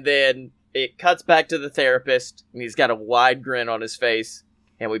 And then it cuts back to the therapist, and he's got a wide grin on his face,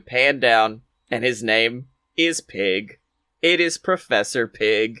 and we pan down, and his name is Pig. It is Professor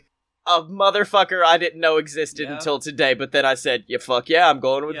Pig. A motherfucker I didn't know existed until today, but then I said, fuck yeah, I'm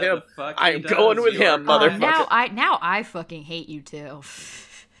going with him. I'm going with him, motherfucker. Now I fucking hate you too.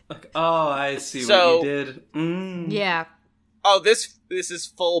 Oh, I see what you did. Yeah. Oh, this is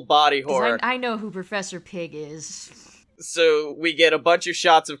full body horror. I know who Professor Pig is. So we get a bunch of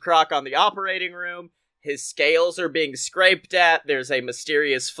shots of Croc on the operating room. His scales are being scraped at. There's a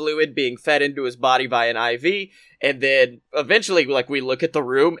mysterious fluid being fed into his body by an IV. And then eventually, we look at the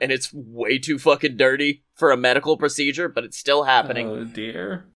room and it's way too fucking dirty for a medical procedure, but it's still happening. Oh,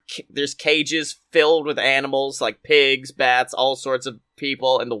 dear. There's cages filled with animals like pigs, bats, all sorts of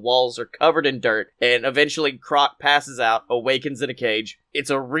people, and the walls are covered in dirt. And eventually Croc passes out, awakens in a cage. It's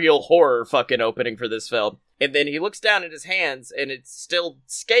a real horror fucking opening for this film. And then he looks down at his hands, and it's still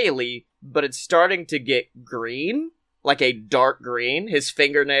scaly, but it's starting to get green, like a dark green. His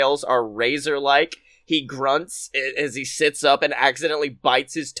fingernails are razor-like. He grunts as he sits up and accidentally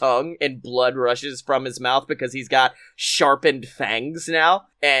bites his tongue, and blood rushes from his mouth because he's got sharpened fangs now.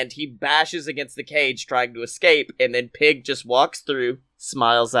 And he bashes against the cage trying to escape, and then Pig just walks through,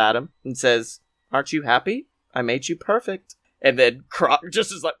 smiles at him, and says, "Aren't you happy? I made you perfect." And then Croc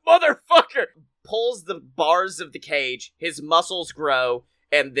just is like, "Motherfucker!" Pulls the bars of the cage, his muscles grow,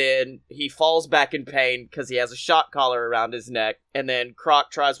 and then he falls back in pain because he has a shock collar around his neck. And then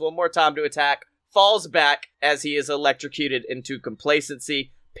Croc tries one more time to attack, falls back as he is electrocuted into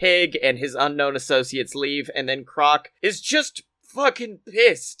complacency. Pig and his unknown associates leave, and then Croc is just fucking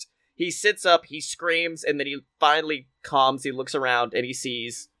pissed. He sits up, he screams, and then he finally calms, he looks around, and he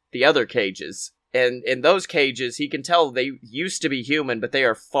sees the other cages. And in those cages, he can tell they used to be human, but they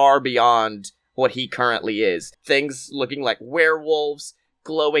are far beyond what he currently is. Things looking like werewolves,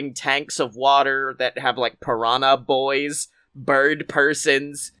 glowing tanks of water that have piranha boys, bird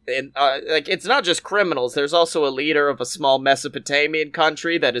persons, and it's not just criminals. There's also a leader of a small Mesopotamian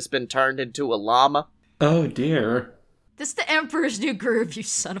country that has been turned into a llama. Oh dear. This is the Emperor's New Groove, you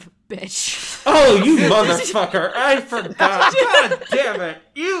son of a bitch. Oh, you motherfucker! I forgot. God damn it,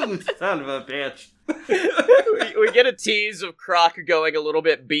 you son of a bitch. we get a tease of Croc going a little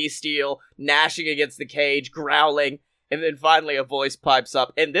bit bestial, gnashing against the cage, growling, and then finally a voice pipes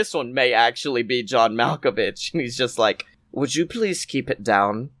up, and this one may actually be John Malkovich, and he's just like, "Would you please keep it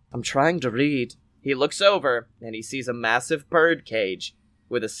down? I'm trying to read." He looks over, and he sees a massive bird cage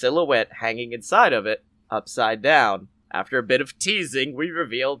with a silhouette hanging inside of it, upside down. After a bit of teasing, we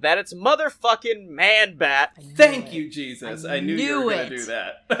reveal that it's motherfucking Man-Bat. Thank you, Jesus. I knew you were going to it. do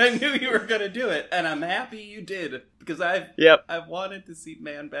that. I knew you were going to do it, and I'm happy you did, because I've wanted to see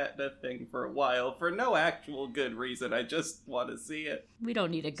Man-Bat in a thing for a while, for no actual good reason. I just want to see it. We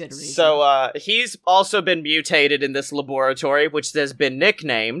don't need a good reason. So, he's also been mutated in this laboratory, which has been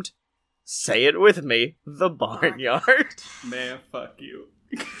nicknamed, say it with me, the Barnyard. Man, fuck you.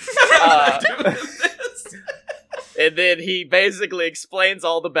 And then he basically explains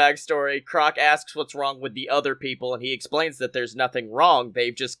all the backstory. Croc asks what's wrong with the other people, and he explains that there's nothing wrong.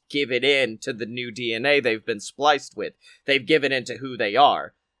 They've just given in to the new DNA they've been spliced with. They've given in to who they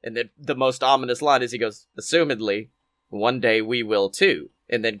are. And then the most ominous line is he goes, "Assumedly, one day we will too."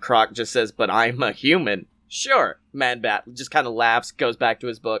 And then Croc just says, "But I'm a human." Sure. Man-Bat just kind of laughs, goes back to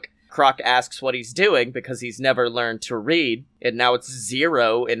his book. Croc asks what he's doing because he's never learned to read, and now it's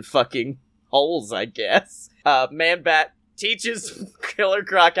 0 in fucking holes, I guess. Man-Bat teaches Killer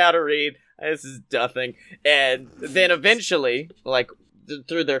Croc how to read. This is nothing. And then eventually,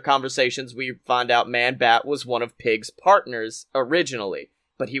 through their conversations, we find out Man-Bat was one of Pig's partners originally,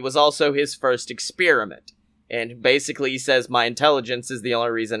 but he was also his first experiment. And basically he says, my intelligence is the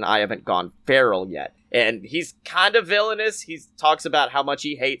only reason I haven't gone feral yet. And he's kind of villainous. He talks about how much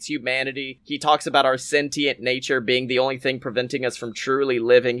he hates humanity. He talks about our sentient nature being the only thing preventing us from truly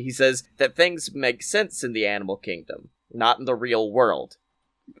living. He says that things make sense in the animal kingdom, not in the real world.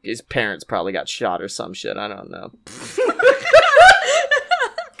 His parents probably got shot or some shit. I don't know.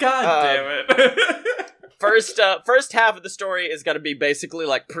 God damn it. First half of the story is going to be basically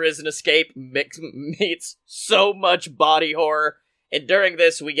like Prison Escape meets so much body horror. And during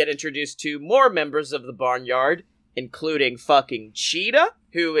this, we get introduced to more members of the Barnyard, including fucking Cheetah,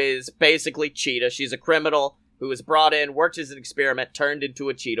 who is basically Cheetah. She's a criminal who was brought in, worked as an experiment, turned into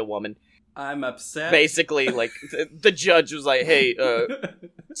a cheetah woman. I'm upset. Basically, the judge was like, hey,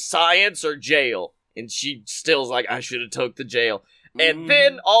 science or jail? And she still's like, I should have took the jail. And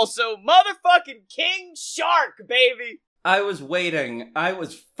then also motherfucking King Shark, baby! I was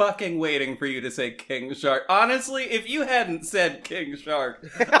fucking waiting for you to say King Shark. Honestly, if you hadn't said King Shark,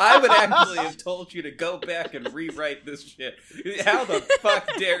 I would actually have told you to go back and rewrite this shit. How the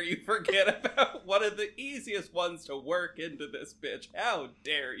fuck dare you forget about one of the easiest ones to work into this bitch? How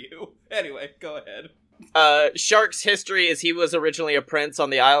dare you? Anyway, go ahead. Shark's history is he was originally a prince on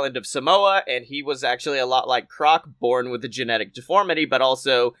the island of Samoa, and he was actually a lot like Croc, born with a genetic deformity, but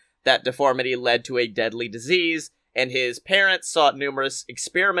also that deformity led to a deadly disease, and his parents sought numerous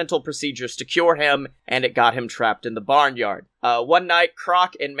experimental procedures to cure him, and it got him trapped in the barnyard. One night,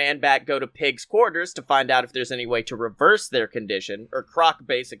 Croc and Man-Bat go to Pig's quarters to find out if there's any way to reverse their condition, or Croc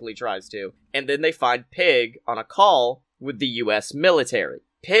basically tries to, and then they find Pig on a call with the US military.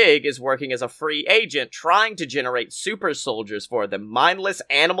 Pig is working as a free agent trying to generate super soldiers for them, mindless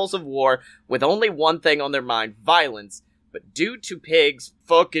animals of war with only one thing on their mind, violence. But due to Pig's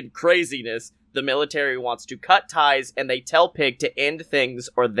fucking craziness, the military wants to cut ties and they tell Pig to end things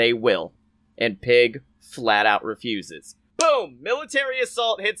or they will. And Pig flat out refuses. Boom! Military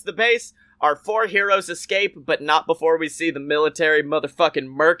assault hits the base. Our 4 heroes escape, but not before we see the military motherfucking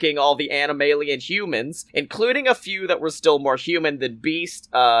murking all the animalien humans, including a few that were still more human than Beast.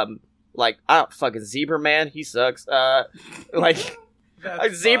 Fucking Zebra Man, he sucks. Zebra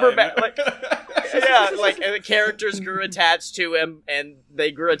Man, and the characters grew attached to him, and they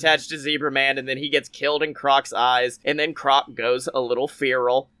grew attached to Zebra Man, and then he gets killed in Croc's eyes, and then Croc goes a little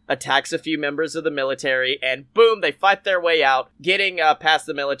feral, attacks a few members of the military, and boom, they fight their way out, getting past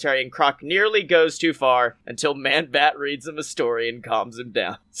the military, and Croc nearly goes too far until Man-Bat reads him a story and calms him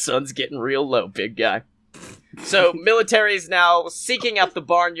down. Sun's getting real low, big guy. So, military's now seeking out the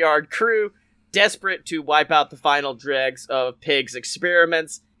Barnyard crew, desperate to wipe out the final dregs of Pig's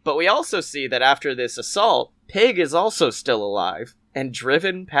experiments, but we also see that after this assault, Pig is also still alive, and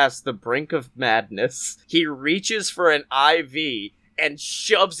driven past the brink of madness, he reaches for an IV and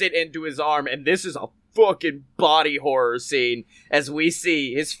shoves it into his arm, and this is a fucking body horror scene, as we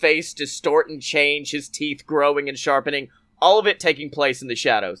see his face distort and change, his teeth growing and sharpening, all of it taking place in the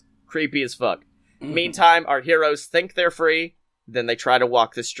shadows. Creepy as fuck. Meantime, our heroes think they're free, then they try to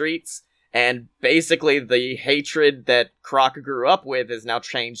walk the streets, and basically the hatred that Croc grew up with is now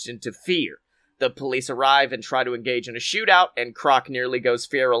changed into fear. The police arrive and try to engage in a shootout, and Croc nearly goes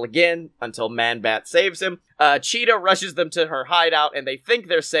feral again until Man-Bat saves him. Cheetah rushes them to her hideout, and they think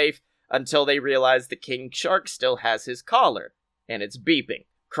they're safe until they realize that King Shark still has his collar, and it's beeping.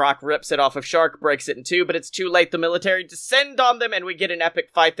 Croc rips it off of Shark, breaks it in two, but it's too late. The military descend on them, and we get an epic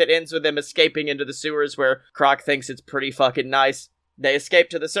fight that ends with them escaping into the sewers where Croc thinks it's pretty fucking nice. They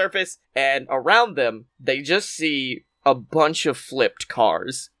escape to the surface, and around them, they just see a bunch of flipped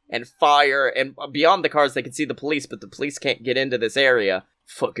cars and fire, and beyond the cars they can see the police, but the police can't get into this area.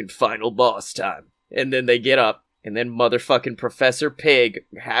 Fucking final boss time. And then they get up, and then motherfucking Professor Pig,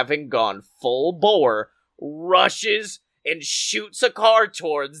 having gone full bore, rushes and shoots a car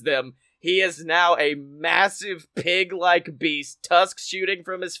towards them. He is now a massive pig-like beast, tusks shooting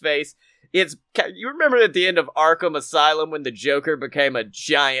from his face. You remember at the end of Arkham Asylum when the Joker became a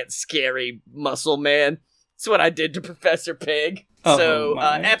giant, scary muscle man? That's what I did to Professor Pig.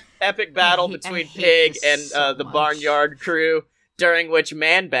 Epic battle between Pig and the Barnyard crew, during which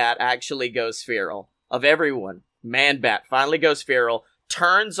Man-Bat actually goes feral. Of everyone, Man-Bat finally goes feral,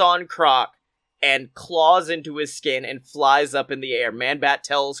 turns on Croc, and claws into his skin and flies up in the air. Man-Bat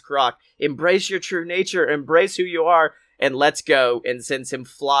tells Croc, embrace your true nature, embrace who you are, and lets go and sends him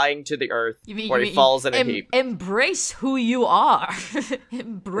flying to the earth, where he falls in a heap. Embrace who you are.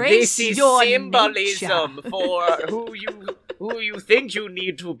 Embrace this is your symbolism nature. for who you think you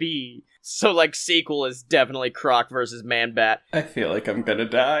need to be. So, like, sequel is definitely Croc versus Man-Bat. I feel like I'm gonna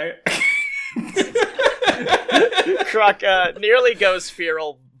die. Croc nearly goes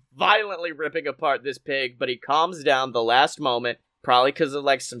feral, violently ripping apart this pig, but he calms down the last moment, probably because of,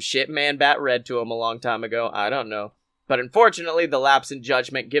 like, some shit Man-Bat read to him a long time ago. I don't know. But unfortunately, the lapse in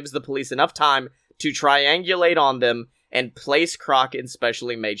judgment gives the police enough time to triangulate on them and place Croc in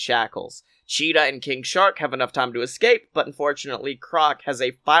specially made shackles. Cheetah and King Shark have enough time to escape, but unfortunately, Croc has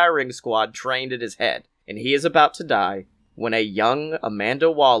a firing squad trained at his head, and he is about to die when a young Amanda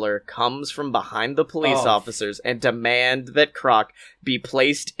Waller comes from behind the police officers and demand that Croc be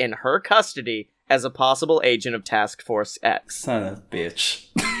placed in her custody as a possible agent of Task Force X. Son of a bitch.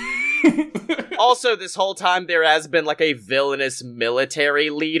 Also, this whole time, there has been, like, a villainous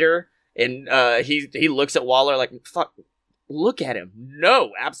military leader, and he looks at Waller like, fuck, look at him.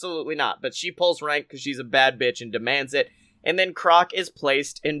 No, absolutely not. But she pulls rank because she's a bad bitch and demands it. And then Croc is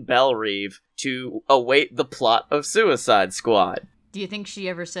placed in Belle Reve to await the plot of Suicide Squad. Do you think she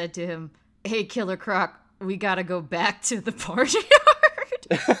ever said to him, "Hey, Killer Croc, we gotta go back to the party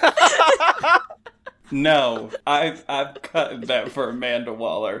yard"? No, I've cut that for Amanda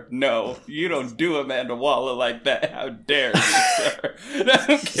Waller. No, you don't do Amanda Waller like that. How dare you, sir? No,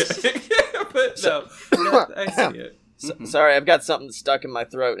 I'm kidding. But no, I see it. Sorry, I've got something stuck in my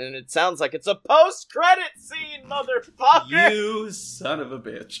throat, and it sounds like it's a post-credit scene, motherfucker! You son of a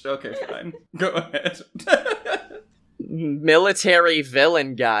bitch. Okay, fine. Go ahead. Military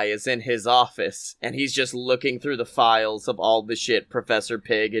villain guy is in his office, and he's just looking through the files of all the shit Professor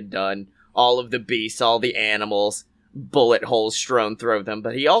Pig had done. All of the beasts, all the animals, bullet holes strewn through them,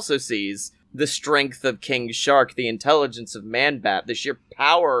 but he also sees the strength of King Shark, the intelligence of Man-Bat, the sheer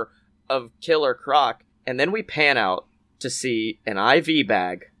power of Killer Croc, and then we pan out to see an IV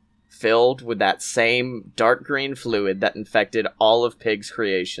bag filled with that same dark green fluid that infected all of Pig's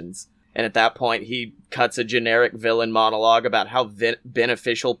creations. And at that point, he cuts a generic villain monologue about how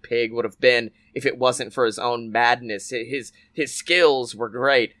beneficial Pig would have been if it wasn't for his own madness. His skills were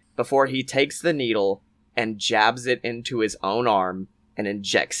great, before he takes the needle and jabs it into his own arm and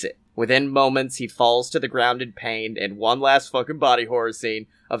injects it. Within moments, he falls to the ground in pain, and one last fucking body horror scene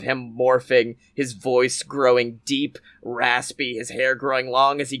of him morphing, his voice growing deep, raspy, his hair growing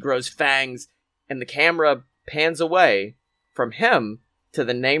long as he grows fangs, and the camera pans away from him to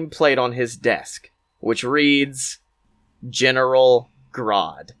the nameplate on his desk, which reads, General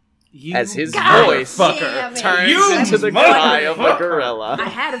Grodd. As his voice turns into the cry of a gorilla. I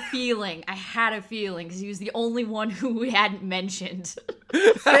had a feeling, because he was the only one who we hadn't mentioned.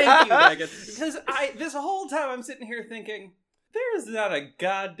 Thank you, Megan. Because this whole time I'm sitting here thinking, there is not a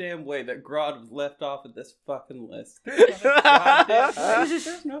goddamn way that Grodd was left off of this fucking list. There's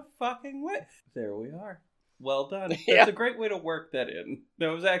no fucking way. There we are. Well done. Yeah. That's a great way to work that in.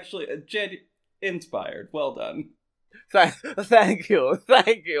 That was actually inspired. Well done. Thank you.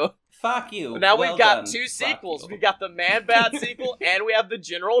 Fuck you. Now well we've got done. two sequels. Fuck We got the Man-Bat sequel, and we have the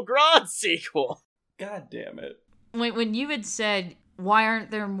General Grodd sequel. God damn it. When you had said, why aren't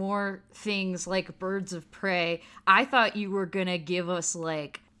there more things like Birds of Prey, I thought you were gonna give us,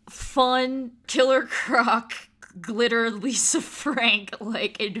 like, fun Killer Croc, glitter Lisa Frank,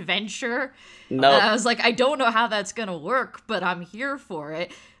 like, adventure. No. I was like, I don't know how that's gonna work, but I'm here for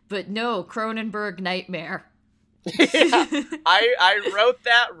it. But no, Cronenberg nightmare. Yeah, I wrote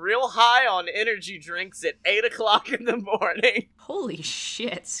that real high on energy drinks at 8 o'clock in the morning. Holy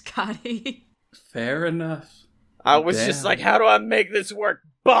shit, Scotty. Fair enough. I was just like, how do I make this work?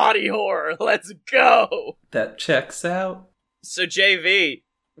 Body horror, let's go! That checks out. So JV,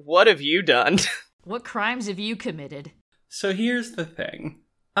 what have you done? What crimes have you committed? So here's the thing.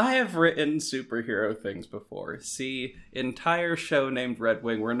 I have written superhero things before. See, entire show named Red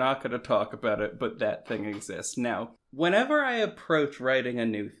Wing. We're not going to talk about it, but that thing exists. Now, whenever I approach writing a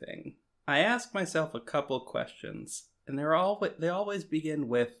new thing, I ask myself a couple questions, and they always begin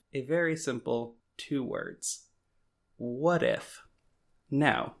with a very simple 2 words. What if?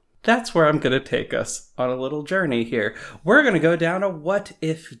 Now, that's where I'm going to take us on a little journey here. We're going to go down a what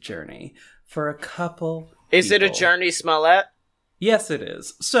if journey for a couple Is it a people. Journey Smollett? Yes, it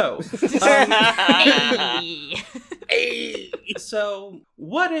is. So, Hey. Hey. So,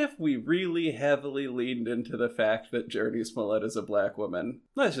 what if we really heavily leaned into the fact that Jurnee Smollett is a black woman?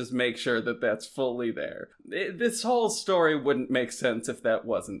 Let's just make sure that that's fully there. This whole story wouldn't make sense if that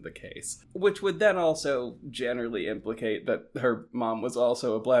wasn't the case. Which would then also generally implicate that her mom was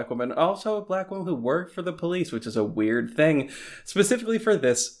also a black woman. Also a black woman who worked for the police, which is a weird thing, specifically for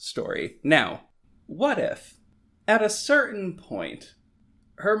this story. Now, what if, at a certain point,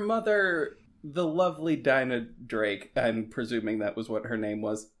 her mother, the lovely Dinah Drake, I'm presuming that was what her name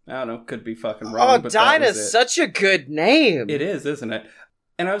was. I don't know, could be fucking wrong. Oh, but Dinah's such a good name. It is, isn't it?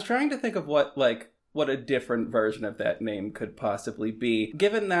 And I was trying to think of what a different version of that name could possibly be,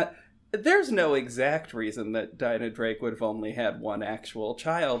 given that there's no exact reason that Dinah Drake would have only had one actual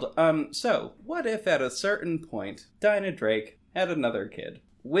child. So, what if at a certain point, Dinah Drake had another kid?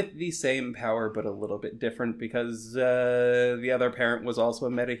 With the same power, but a little bit different, because the other parent was also a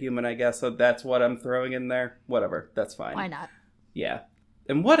metahuman, I guess, so that's what I'm throwing in there. Whatever, that's fine. Why not? Yeah.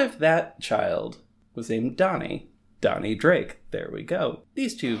 And what if that child was named Donnie? Donnie Drake. There we go.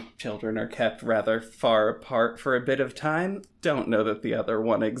 These two children are kept rather far apart for a bit of time. Don't know that the other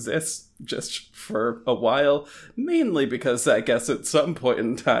one exists, just for a while. Mainly because I guess at some point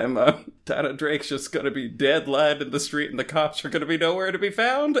in time, Dinah Drake's just gonna be dead lying in the street and the cops are gonna be nowhere to be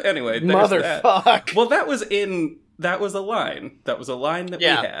found. Anyway, there's Motherfuck. That. Well, that was a line. That was a line that we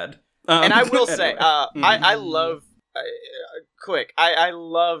had. And I will say, anyway. I love... I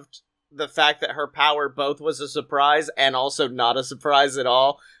loved the fact that her power both was a surprise and also not a surprise at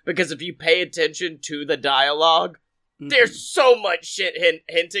all. Because if you pay attention to the dialogue, there's so much shit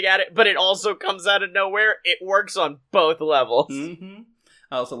hinting at it, but it also comes out of nowhere. It works on both levels. Mm-hmm.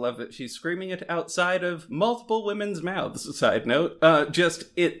 I also love that she's screaming it outside of multiple women's mouths. Side note, just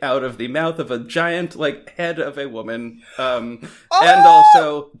it out of the mouth of a giant, head of a woman, and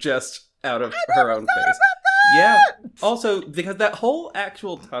also just out of her own face. Yeah. Also, because that whole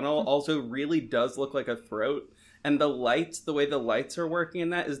actual tunnel also really does look like a throat, and the way the lights are working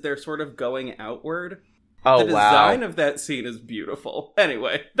in that is they're sort of going outward. Oh, the design of that scene is beautiful.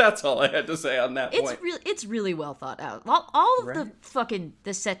 Anyway, that's all I had to say on that point. It's really well thought out. All of Right.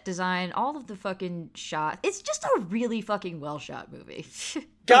 the set design, all of the fucking shots. It's just a really fucking well shot movie.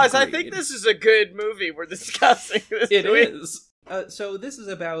 Guys, Agreed. I think this is a good movie we're discussing this It week. is. So this is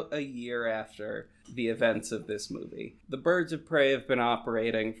about a year after the events of this movie. The Birds of Prey have been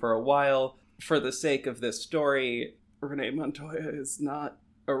operating for a while. For the sake of this story, Renee Montoya is not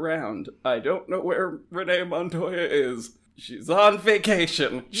around. I don't know where Renee Montoya is. She's on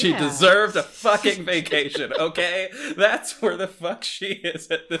vacation. She deserved a fucking vacation, okay? That's where the fuck she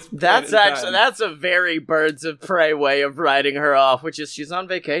is at this point. That's a very Birds of Prey way of writing her off, which is she's on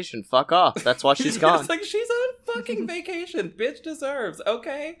vacation. Fuck off. That's why she's gone. It's like she's on fucking vacation. Bitch deserves,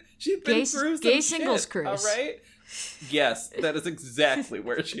 okay? She's been through some gay singles shit, cruise. all right? Yes, that is exactly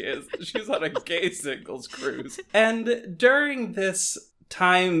where she is. She's on a gay singles cruise. And during this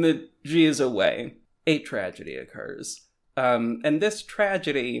time that she is away, a tragedy occurs. And this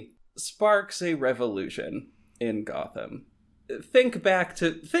tragedy sparks a revolution in Gotham. Think back,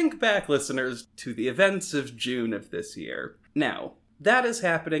 listeners, to the events of June of this year. Now, that is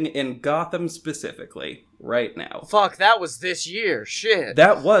happening in Gotham specifically, right now. Fuck, that was this year. Shit.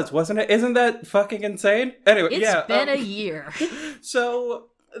 That wasn't it? Isn't that fucking insane? Anyway, It's been a year. So,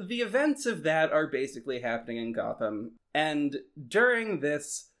 the events of that are basically happening in Gotham. And during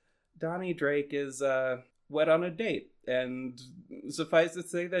this, Donnie Drake is, went on a date. And suffice to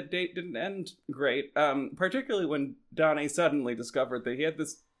say, that date didn't end great. Particularly when Donnie suddenly discovered that he had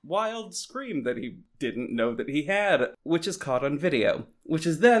this wild scream that he didn't know that he had, which is caught on video, which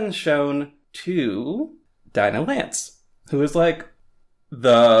is then shown to Dinah Lance, who is like,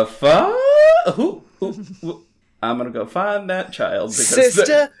 the fuck? I'm gonna go find that child because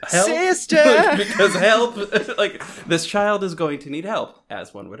sister, because help, this child is going to need help,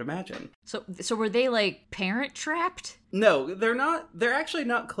 as one would imagine. So were they parent trapped? No, they're not. They're actually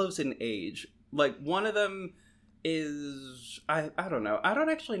not close in age. One of them is I don't know. I don't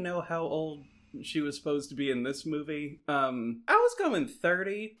actually know how old she was supposed to be in this movie. I was going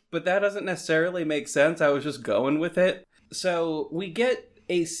 30, but that doesn't necessarily make sense. I was just going with it. So we get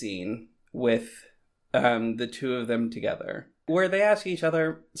a scene with the two of them together where they ask each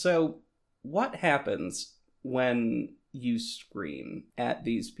other, so what happens when you scream at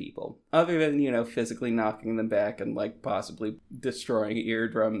these people, other than, physically knocking them back and possibly destroying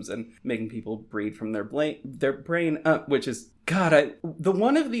eardrums and making people bleed from their brain, which is, God,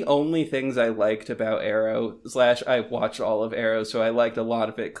 one of the only things I liked about Arrow / I watched all of Arrow, so I liked a lot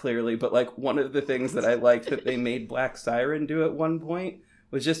of it clearly, but one of the things that I liked that they made Black Siren do at one point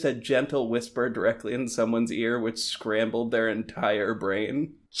was just a gentle whisper directly in someone's ear, which scrambled their entire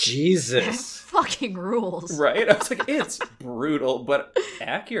brain. Jesus. That fucking rules. Right? I was like, it's brutal, but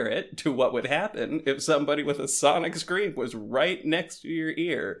accurate to what would happen if somebody with a sonic scream was right next to your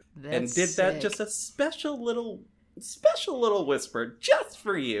ear and did that just a special little whisper just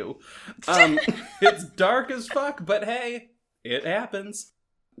for you. It's dark as fuck, but hey, it happens.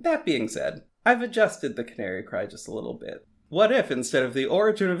 That being said, I've adjusted the canary cry just a little bit. What if, instead of the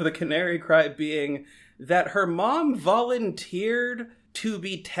origin of the canary cry being that her mom volunteered to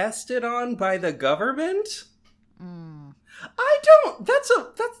be tested on by the government?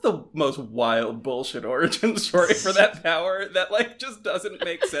 That's the most wild bullshit origin story for that power that, like, just doesn't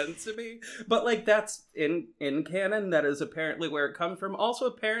make sense to me. But, like, that's in canon. That is apparently where it comes from. Also,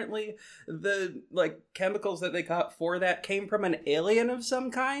 apparently, the, like, chemicals that they got for that came from an alien of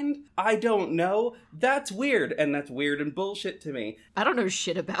some kind. I don't know. That's weird, and that's weird and bullshit to me. I don't know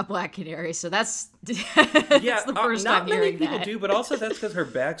shit about Black Canary, so that's the first not time many hearing people that. do, but also that's because her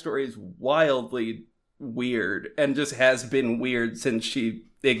backstory is wildly weird and just has been weird since she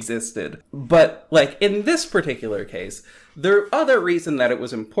existed. But, like, in this particular case, the other reason that it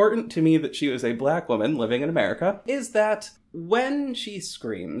was important to me that she was a Black woman living in America is that when she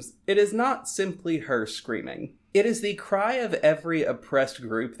screams, it is not simply her screaming. It is the cry of every oppressed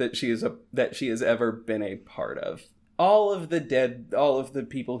group that she has ever been a part of. All of the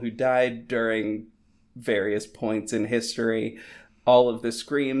people who died during various points in history, all of the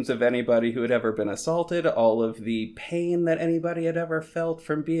screams of anybody who had ever been assaulted, all of the pain that anybody had ever felt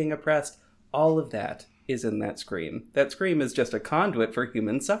from being oppressed, all of that is in that scream. That scream is just a conduit for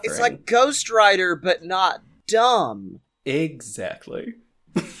human suffering. It's like Ghost Rider, but not dumb. Exactly.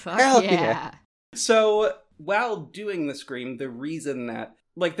 Fuck yeah. So, while doing the scream, the reason that,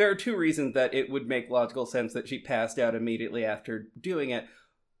 like, there are two reasons that it would make logical sense that she passed out immediately after doing it.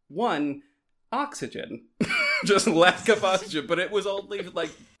 One, oxygen. Just lack of oxygen, but it was only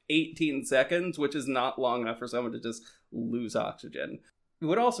like 18 seconds, which is not long enough for someone to just lose oxygen. It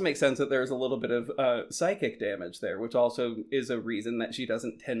would also make sense that there's a little bit of psychic damage there, which also is a reason that she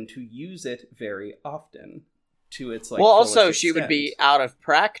doesn't tend to use it very often to its, like, well, also fullest she extent. would be out of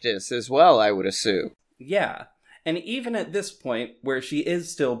practice as well, I would assume. Yeah. And even at this point, where she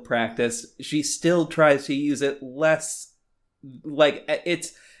is still practiced, she still tries to use it less. Like,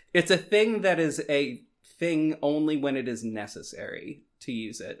 it's a thing that is a thing only when it is necessary to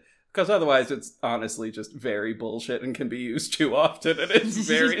use it. Because otherwise it's honestly just very bullshit and can be used too often, and it's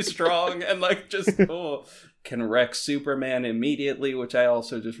very strong and, like, just, can wreck Superman immediately, which I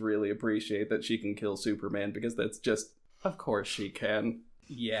also just really appreciate that she can kill Superman, because that's just, of course she can.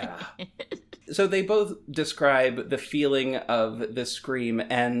 Yeah. So they both describe the feeling of the scream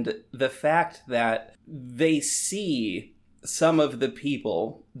and the fact that they see some of the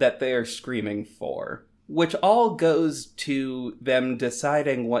people that they are screaming for, which all goes to them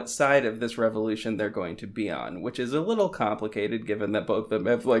deciding what side of this revolution they're going to be on, which is a little complicated given that both of them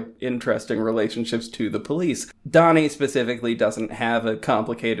have, like, interesting relationships to the police. Donnie specifically doesn't have a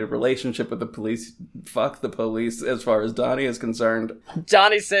complicated relationship with the police. Fuck the police as far as Donnie is concerned.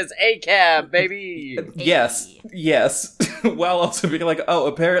 Donnie says, "A-cab, baby!" Yes. While also being like, oh,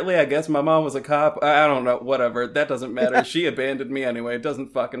 apparently I guess my mom was a cop. I don't know, whatever. That doesn't matter. She abandoned me anyway. It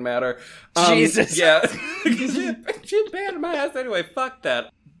doesn't fucking matter. Jesus. Yeah. she abandoned my ass anyway. Fuck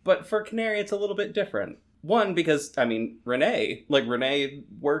that. But for Canary, it's a little bit different. One, because, I mean, Renee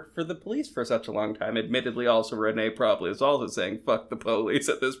worked for the police for such a long time. Admittedly, also, Renee probably is also saying, fuck the police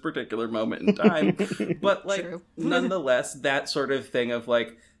at this particular moment in time. But, like, nonetheless, that sort of thing of,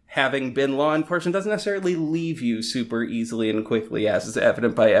 like, having been law enforcement doesn't necessarily leave you super easily and quickly, as is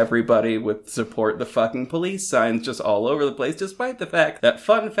evident by everybody with support the fucking police signs just all over the place, despite the fact that,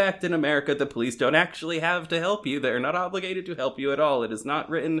 fun fact, in America, the police don't actually have to help you. They're not obligated to help you at all. It is not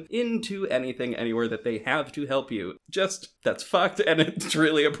written into anything anywhere that they have to help you. Just, that's fucked, and it's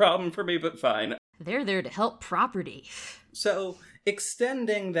really a problem for me, but fine. They're there to help property. So,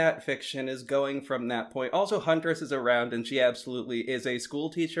 extending that fiction is going from that point. Also, Huntress is around, and she absolutely is a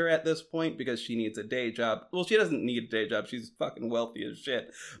school teacher at this point because she needs a day job. Well, she doesn't need a day job. She's fucking wealthy as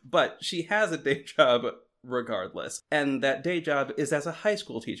shit. But she has a day job regardless. And that day job is as a high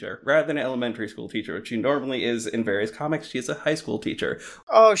school teacher rather than an elementary school teacher, which she normally is in various comics. She is a high school teacher.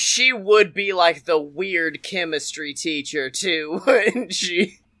 Oh, she would be like the weird chemistry teacher, too, wouldn't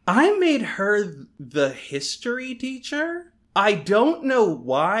she? I made her the history teacher. I don't know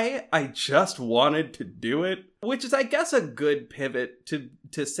why, I just wanted to do it. Which is, I guess, a good pivot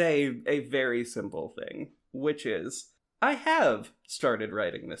to say a very simple thing. Which is, I have started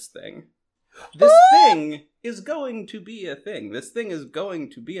writing this thing. This thing is going to be a thing. This thing is going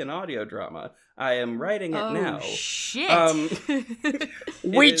to be an audio drama. I am writing it now. Oh, shit.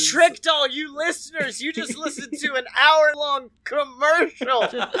 We tricked all you listeners. You just listened to an hour-long commercial.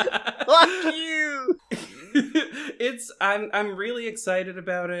 Fuck you. I'm really excited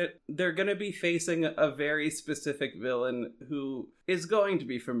about it. They're going to be facing a very specific villain who is going to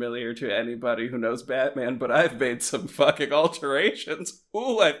be familiar to anybody who knows Batman, but I've made some fucking alterations.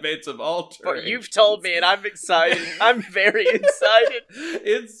 Ooh, I've made some alterations. But you've told me and I'm excited. I'm very excited.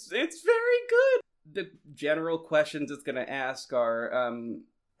 It's very good. The general questions it's going to ask are,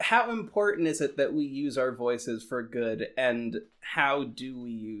 how important is it that we use our voices for good, and how do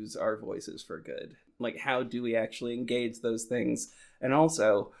we use our voices for good? Like, how do we actually engage those things? And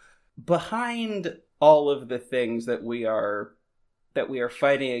also, behind all of the things that we are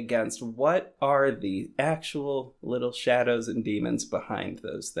fighting against, what are the actual little shadows and demons behind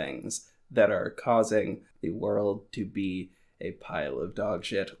those things that are causing the world to be a pile of dog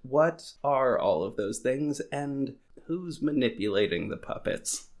shit? What are all of those things, and who's manipulating the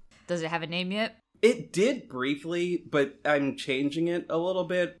puppets? Does it have a name yet? It did briefly, but I'm changing it a little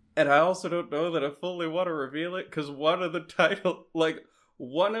bit. And I also don't know that I fully want to reveal it, because one of the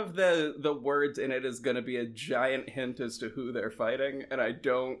words in it is going to be a giant hint as to who they're fighting, and I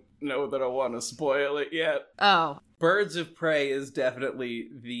don't know that I want to spoil it yet. Oh. Birds of Prey is definitely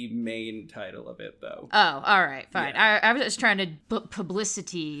the main title of it, though. Oh, all right, fine. Yeah. I was just trying to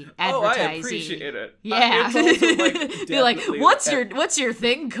publicity advertising. Oh, I appreciate it. Yeah. It's also, like, be like, what's your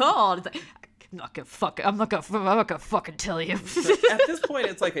thing called? I'm not gonna fucking tell you. At this point,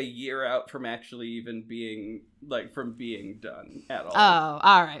 it's like a year out from actually even being done at all. Oh,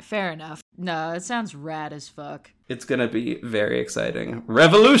 all right, fair enough. No, it sounds rad as fuck. It's gonna be very exciting.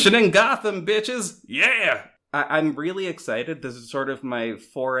 Revolution in Gotham, bitches! Yeah! I'm really excited. This is sort of my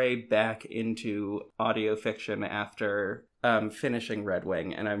foray back into audio fiction after finishing Red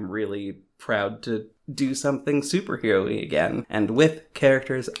Wing, and I'm really proud to do something superhero-y again, and with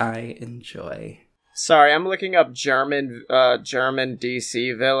characters I enjoy. Sorry, I'm looking up German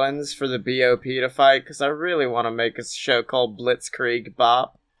DC villains for the BOP to fight, because I really want to make a show called Blitzkrieg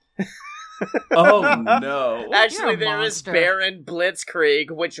Bop. Oh no! Actually, there is Baron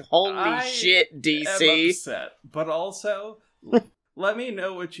Blitzkrieg, which holy shit, DC. I'm upset, but also let me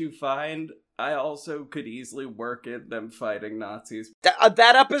know what you find. I also could easily work in them fighting Nazis.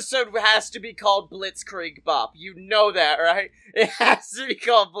 That episode has to be called Blitzkrieg Bop. You know that, right? It has to be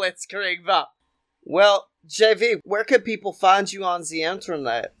called Blitzkrieg Bop. Well, JV, where can people find you on the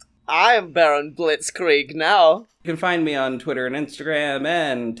internet? I am Baron Blitzkrieg now. You can find me on Twitter and Instagram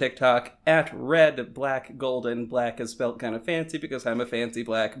and TikTok at Red Black Golden. Black is spelled kind of fancy because I'm a fancy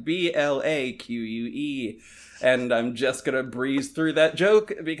black. BLAQUE. And I'm just gonna breeze through that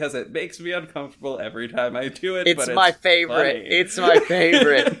joke because it makes me uncomfortable every time I do it. It's my favorite. Funny. It's my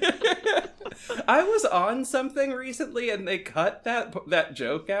favorite. I was on something recently and they cut that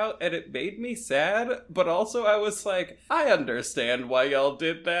joke out and it made me sad, but also I was like, I understand why y'all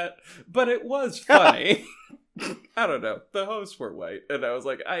did that, but it was funny. I don't know. The hosts were white and I was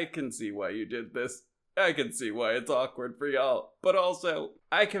like, I can see why you did this. I can see why it's awkward for y'all, but also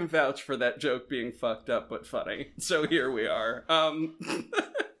I can vouch for that joke being fucked up but funny. So here we are.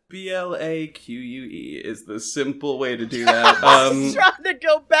 BLAQUE is the simple way to do that. I was trying to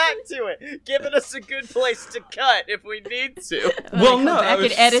go back to it, giving us a good place to cut if we need to. Well, no, I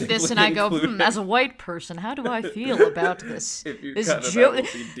could edit this and I go, as a white person, how do I feel about this joke,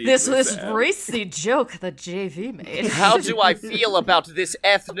 this racy joke that JV made? How do I feel about this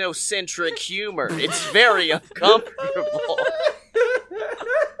ethnocentric humor? It's very uncomfortable.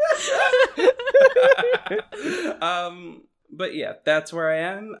 But yeah, that's where I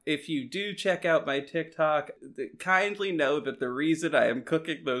am. If you do check out my TikTok, kindly know that the reason I am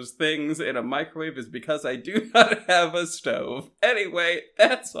cooking those things in a microwave is because I do not have a stove. Anyway,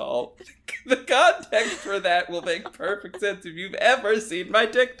 that's all. The context for that will make perfect sense if you've ever seen my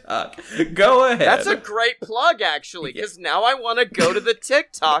TikTok. Go ahead. That's a great plug, actually, because now I want to go to the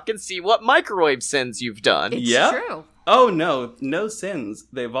TikTok and see what microwave sins you've done. It's true. Oh, no sins.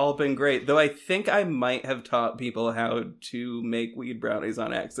 They've all been great. Though I think I might have taught people how to make weed brownies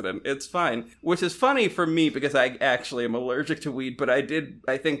on accident. It's fine. Which is funny for me because I actually am allergic to weed, but I did,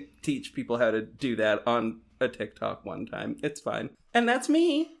 I think, teach people how to do that on a TikTok one time. It's fine. And that's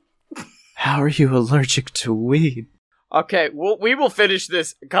me. How are you allergic to weed? Okay, well, we will finish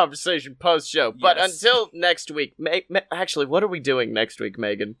this conversation post-show, but until next week, actually, what are we doing next week,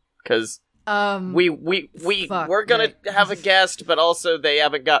 Megan? Because... we're gonna have a guest, but also they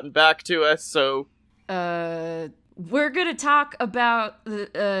haven't gotten back to us, so... We're gonna talk about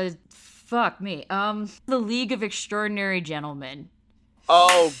Fuck me. The League of Extraordinary Gentlemen.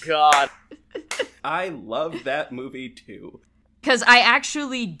 Oh, God. I love that movie, too. Because I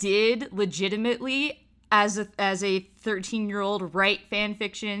actually did legitimately, as a 13-year-old, write fan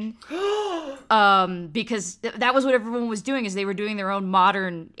fiction. Because that was what everyone was doing, is they were doing their own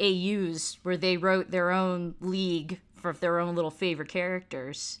modern AUs, where they wrote their own league for their own little favorite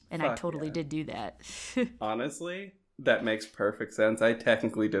characters. And I totally did do that. Honestly, that makes perfect sense. I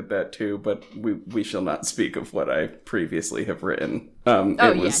technically did that too, but we shall not speak of what I previously have written. We're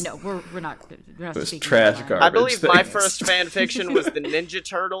not it was speaking trash of garbage. I believe things. my first fan fiction was the Ninja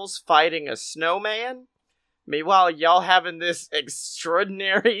Turtles fighting a snowman. Meanwhile, y'all having this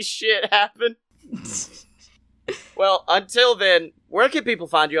extraordinary shit happen. Well, until then, where can people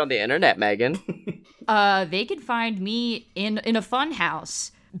find you on the internet, Megan? They can find me in a fun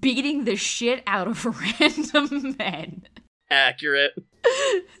house, beating the shit out of random men. Accurate.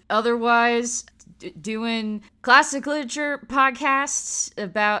 Otherwise, doing classic literature podcasts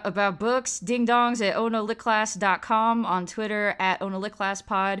about books, ding-dongs at onalitclass.com, on Twitter at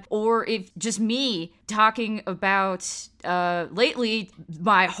onalitclasspod, or if just me talking about, lately,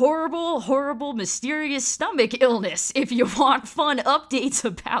 my horrible, mysterious stomach illness. If you want fun updates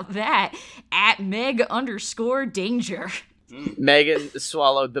about that, at Meg_danger. Megan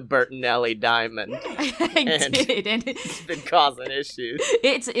swallowed the Bertinelli diamond. I did, and it's been causing issues.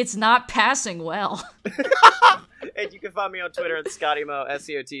 It's not passing well. And you can find me on Twitter at ScottyMo,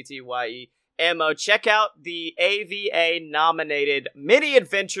 SCOTTYEMO. Check out the AVA-nominated Mini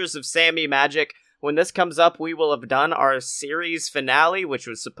Adventures of Sammy Magic. When this comes up, we will have done our series finale, which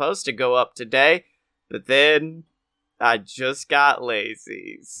was supposed to go up today, but then I just got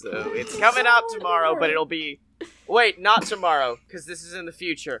lazy. So it's coming out tomorrow, but it'll be... Wait, not tomorrow, because this is in the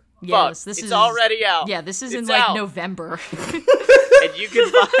future. Yes, Fuck, it's already out. Yeah, this is it's in, out. November. And you can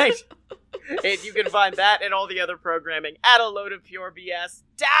find that and all the other programming at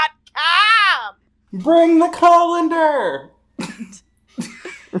aloadofpurebs.com! Bring the colander!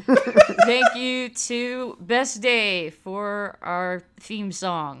 Thank you to Best Day for our theme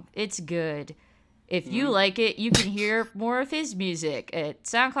song. It's good. If you like it, you can hear more of his music at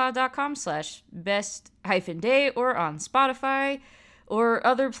soundcloud.com/best-day or on Spotify or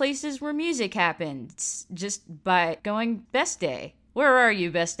other places where music happens just by going Best Day. Where are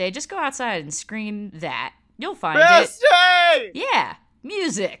you, Best Day? Just go outside and scream that. You'll find Best it. Day! Yeah,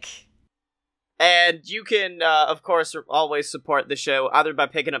 music. And you can, of course, always support the show either by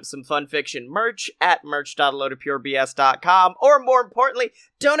picking up some fun fiction merch at merch.aloadofpurebs.com, or more importantly,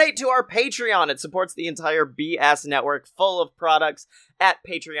 donate to our Patreon. It supports the entire BS network full of products at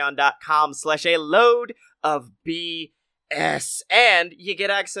patreon.com/aloadofbs. And you get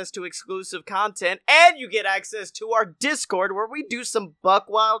access to exclusive content, and you get access to our Discord where we do some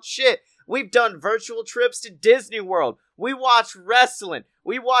buck wild shit. We've done virtual trips to Disney World. We watch wrestling.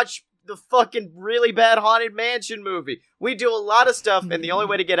 We watch the fucking really bad Haunted Mansion movie. We do a lot of stuff, and the only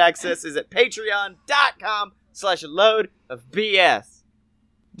way to get access is at patreon.com/aloadofbs.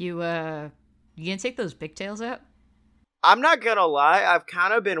 You gonna take those pigtails out? I'm not gonna lie, I've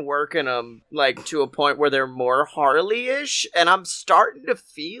kind of been working them, to a point where they're more Harley-ish, and I'm starting to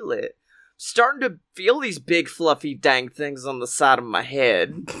feel it. Starting to feel these big fluffy dang things on the side of my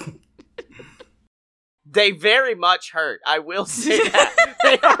head. They very much hurt, I will say that.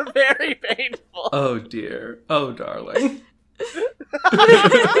 They are very painful. Oh dear. Oh darling.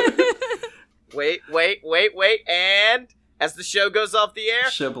 Wait, and as the show goes off the air...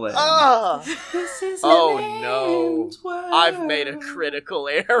 Shibboleth. Oh no. I've made a critical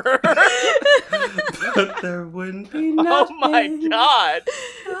error. But there wouldn't be nothing. Oh my god.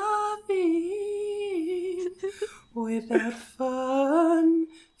 Without fun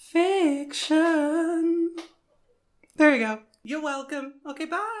fiction. There you go. You're welcome. Okay,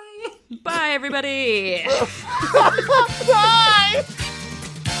 bye. Bye, everybody. Bye.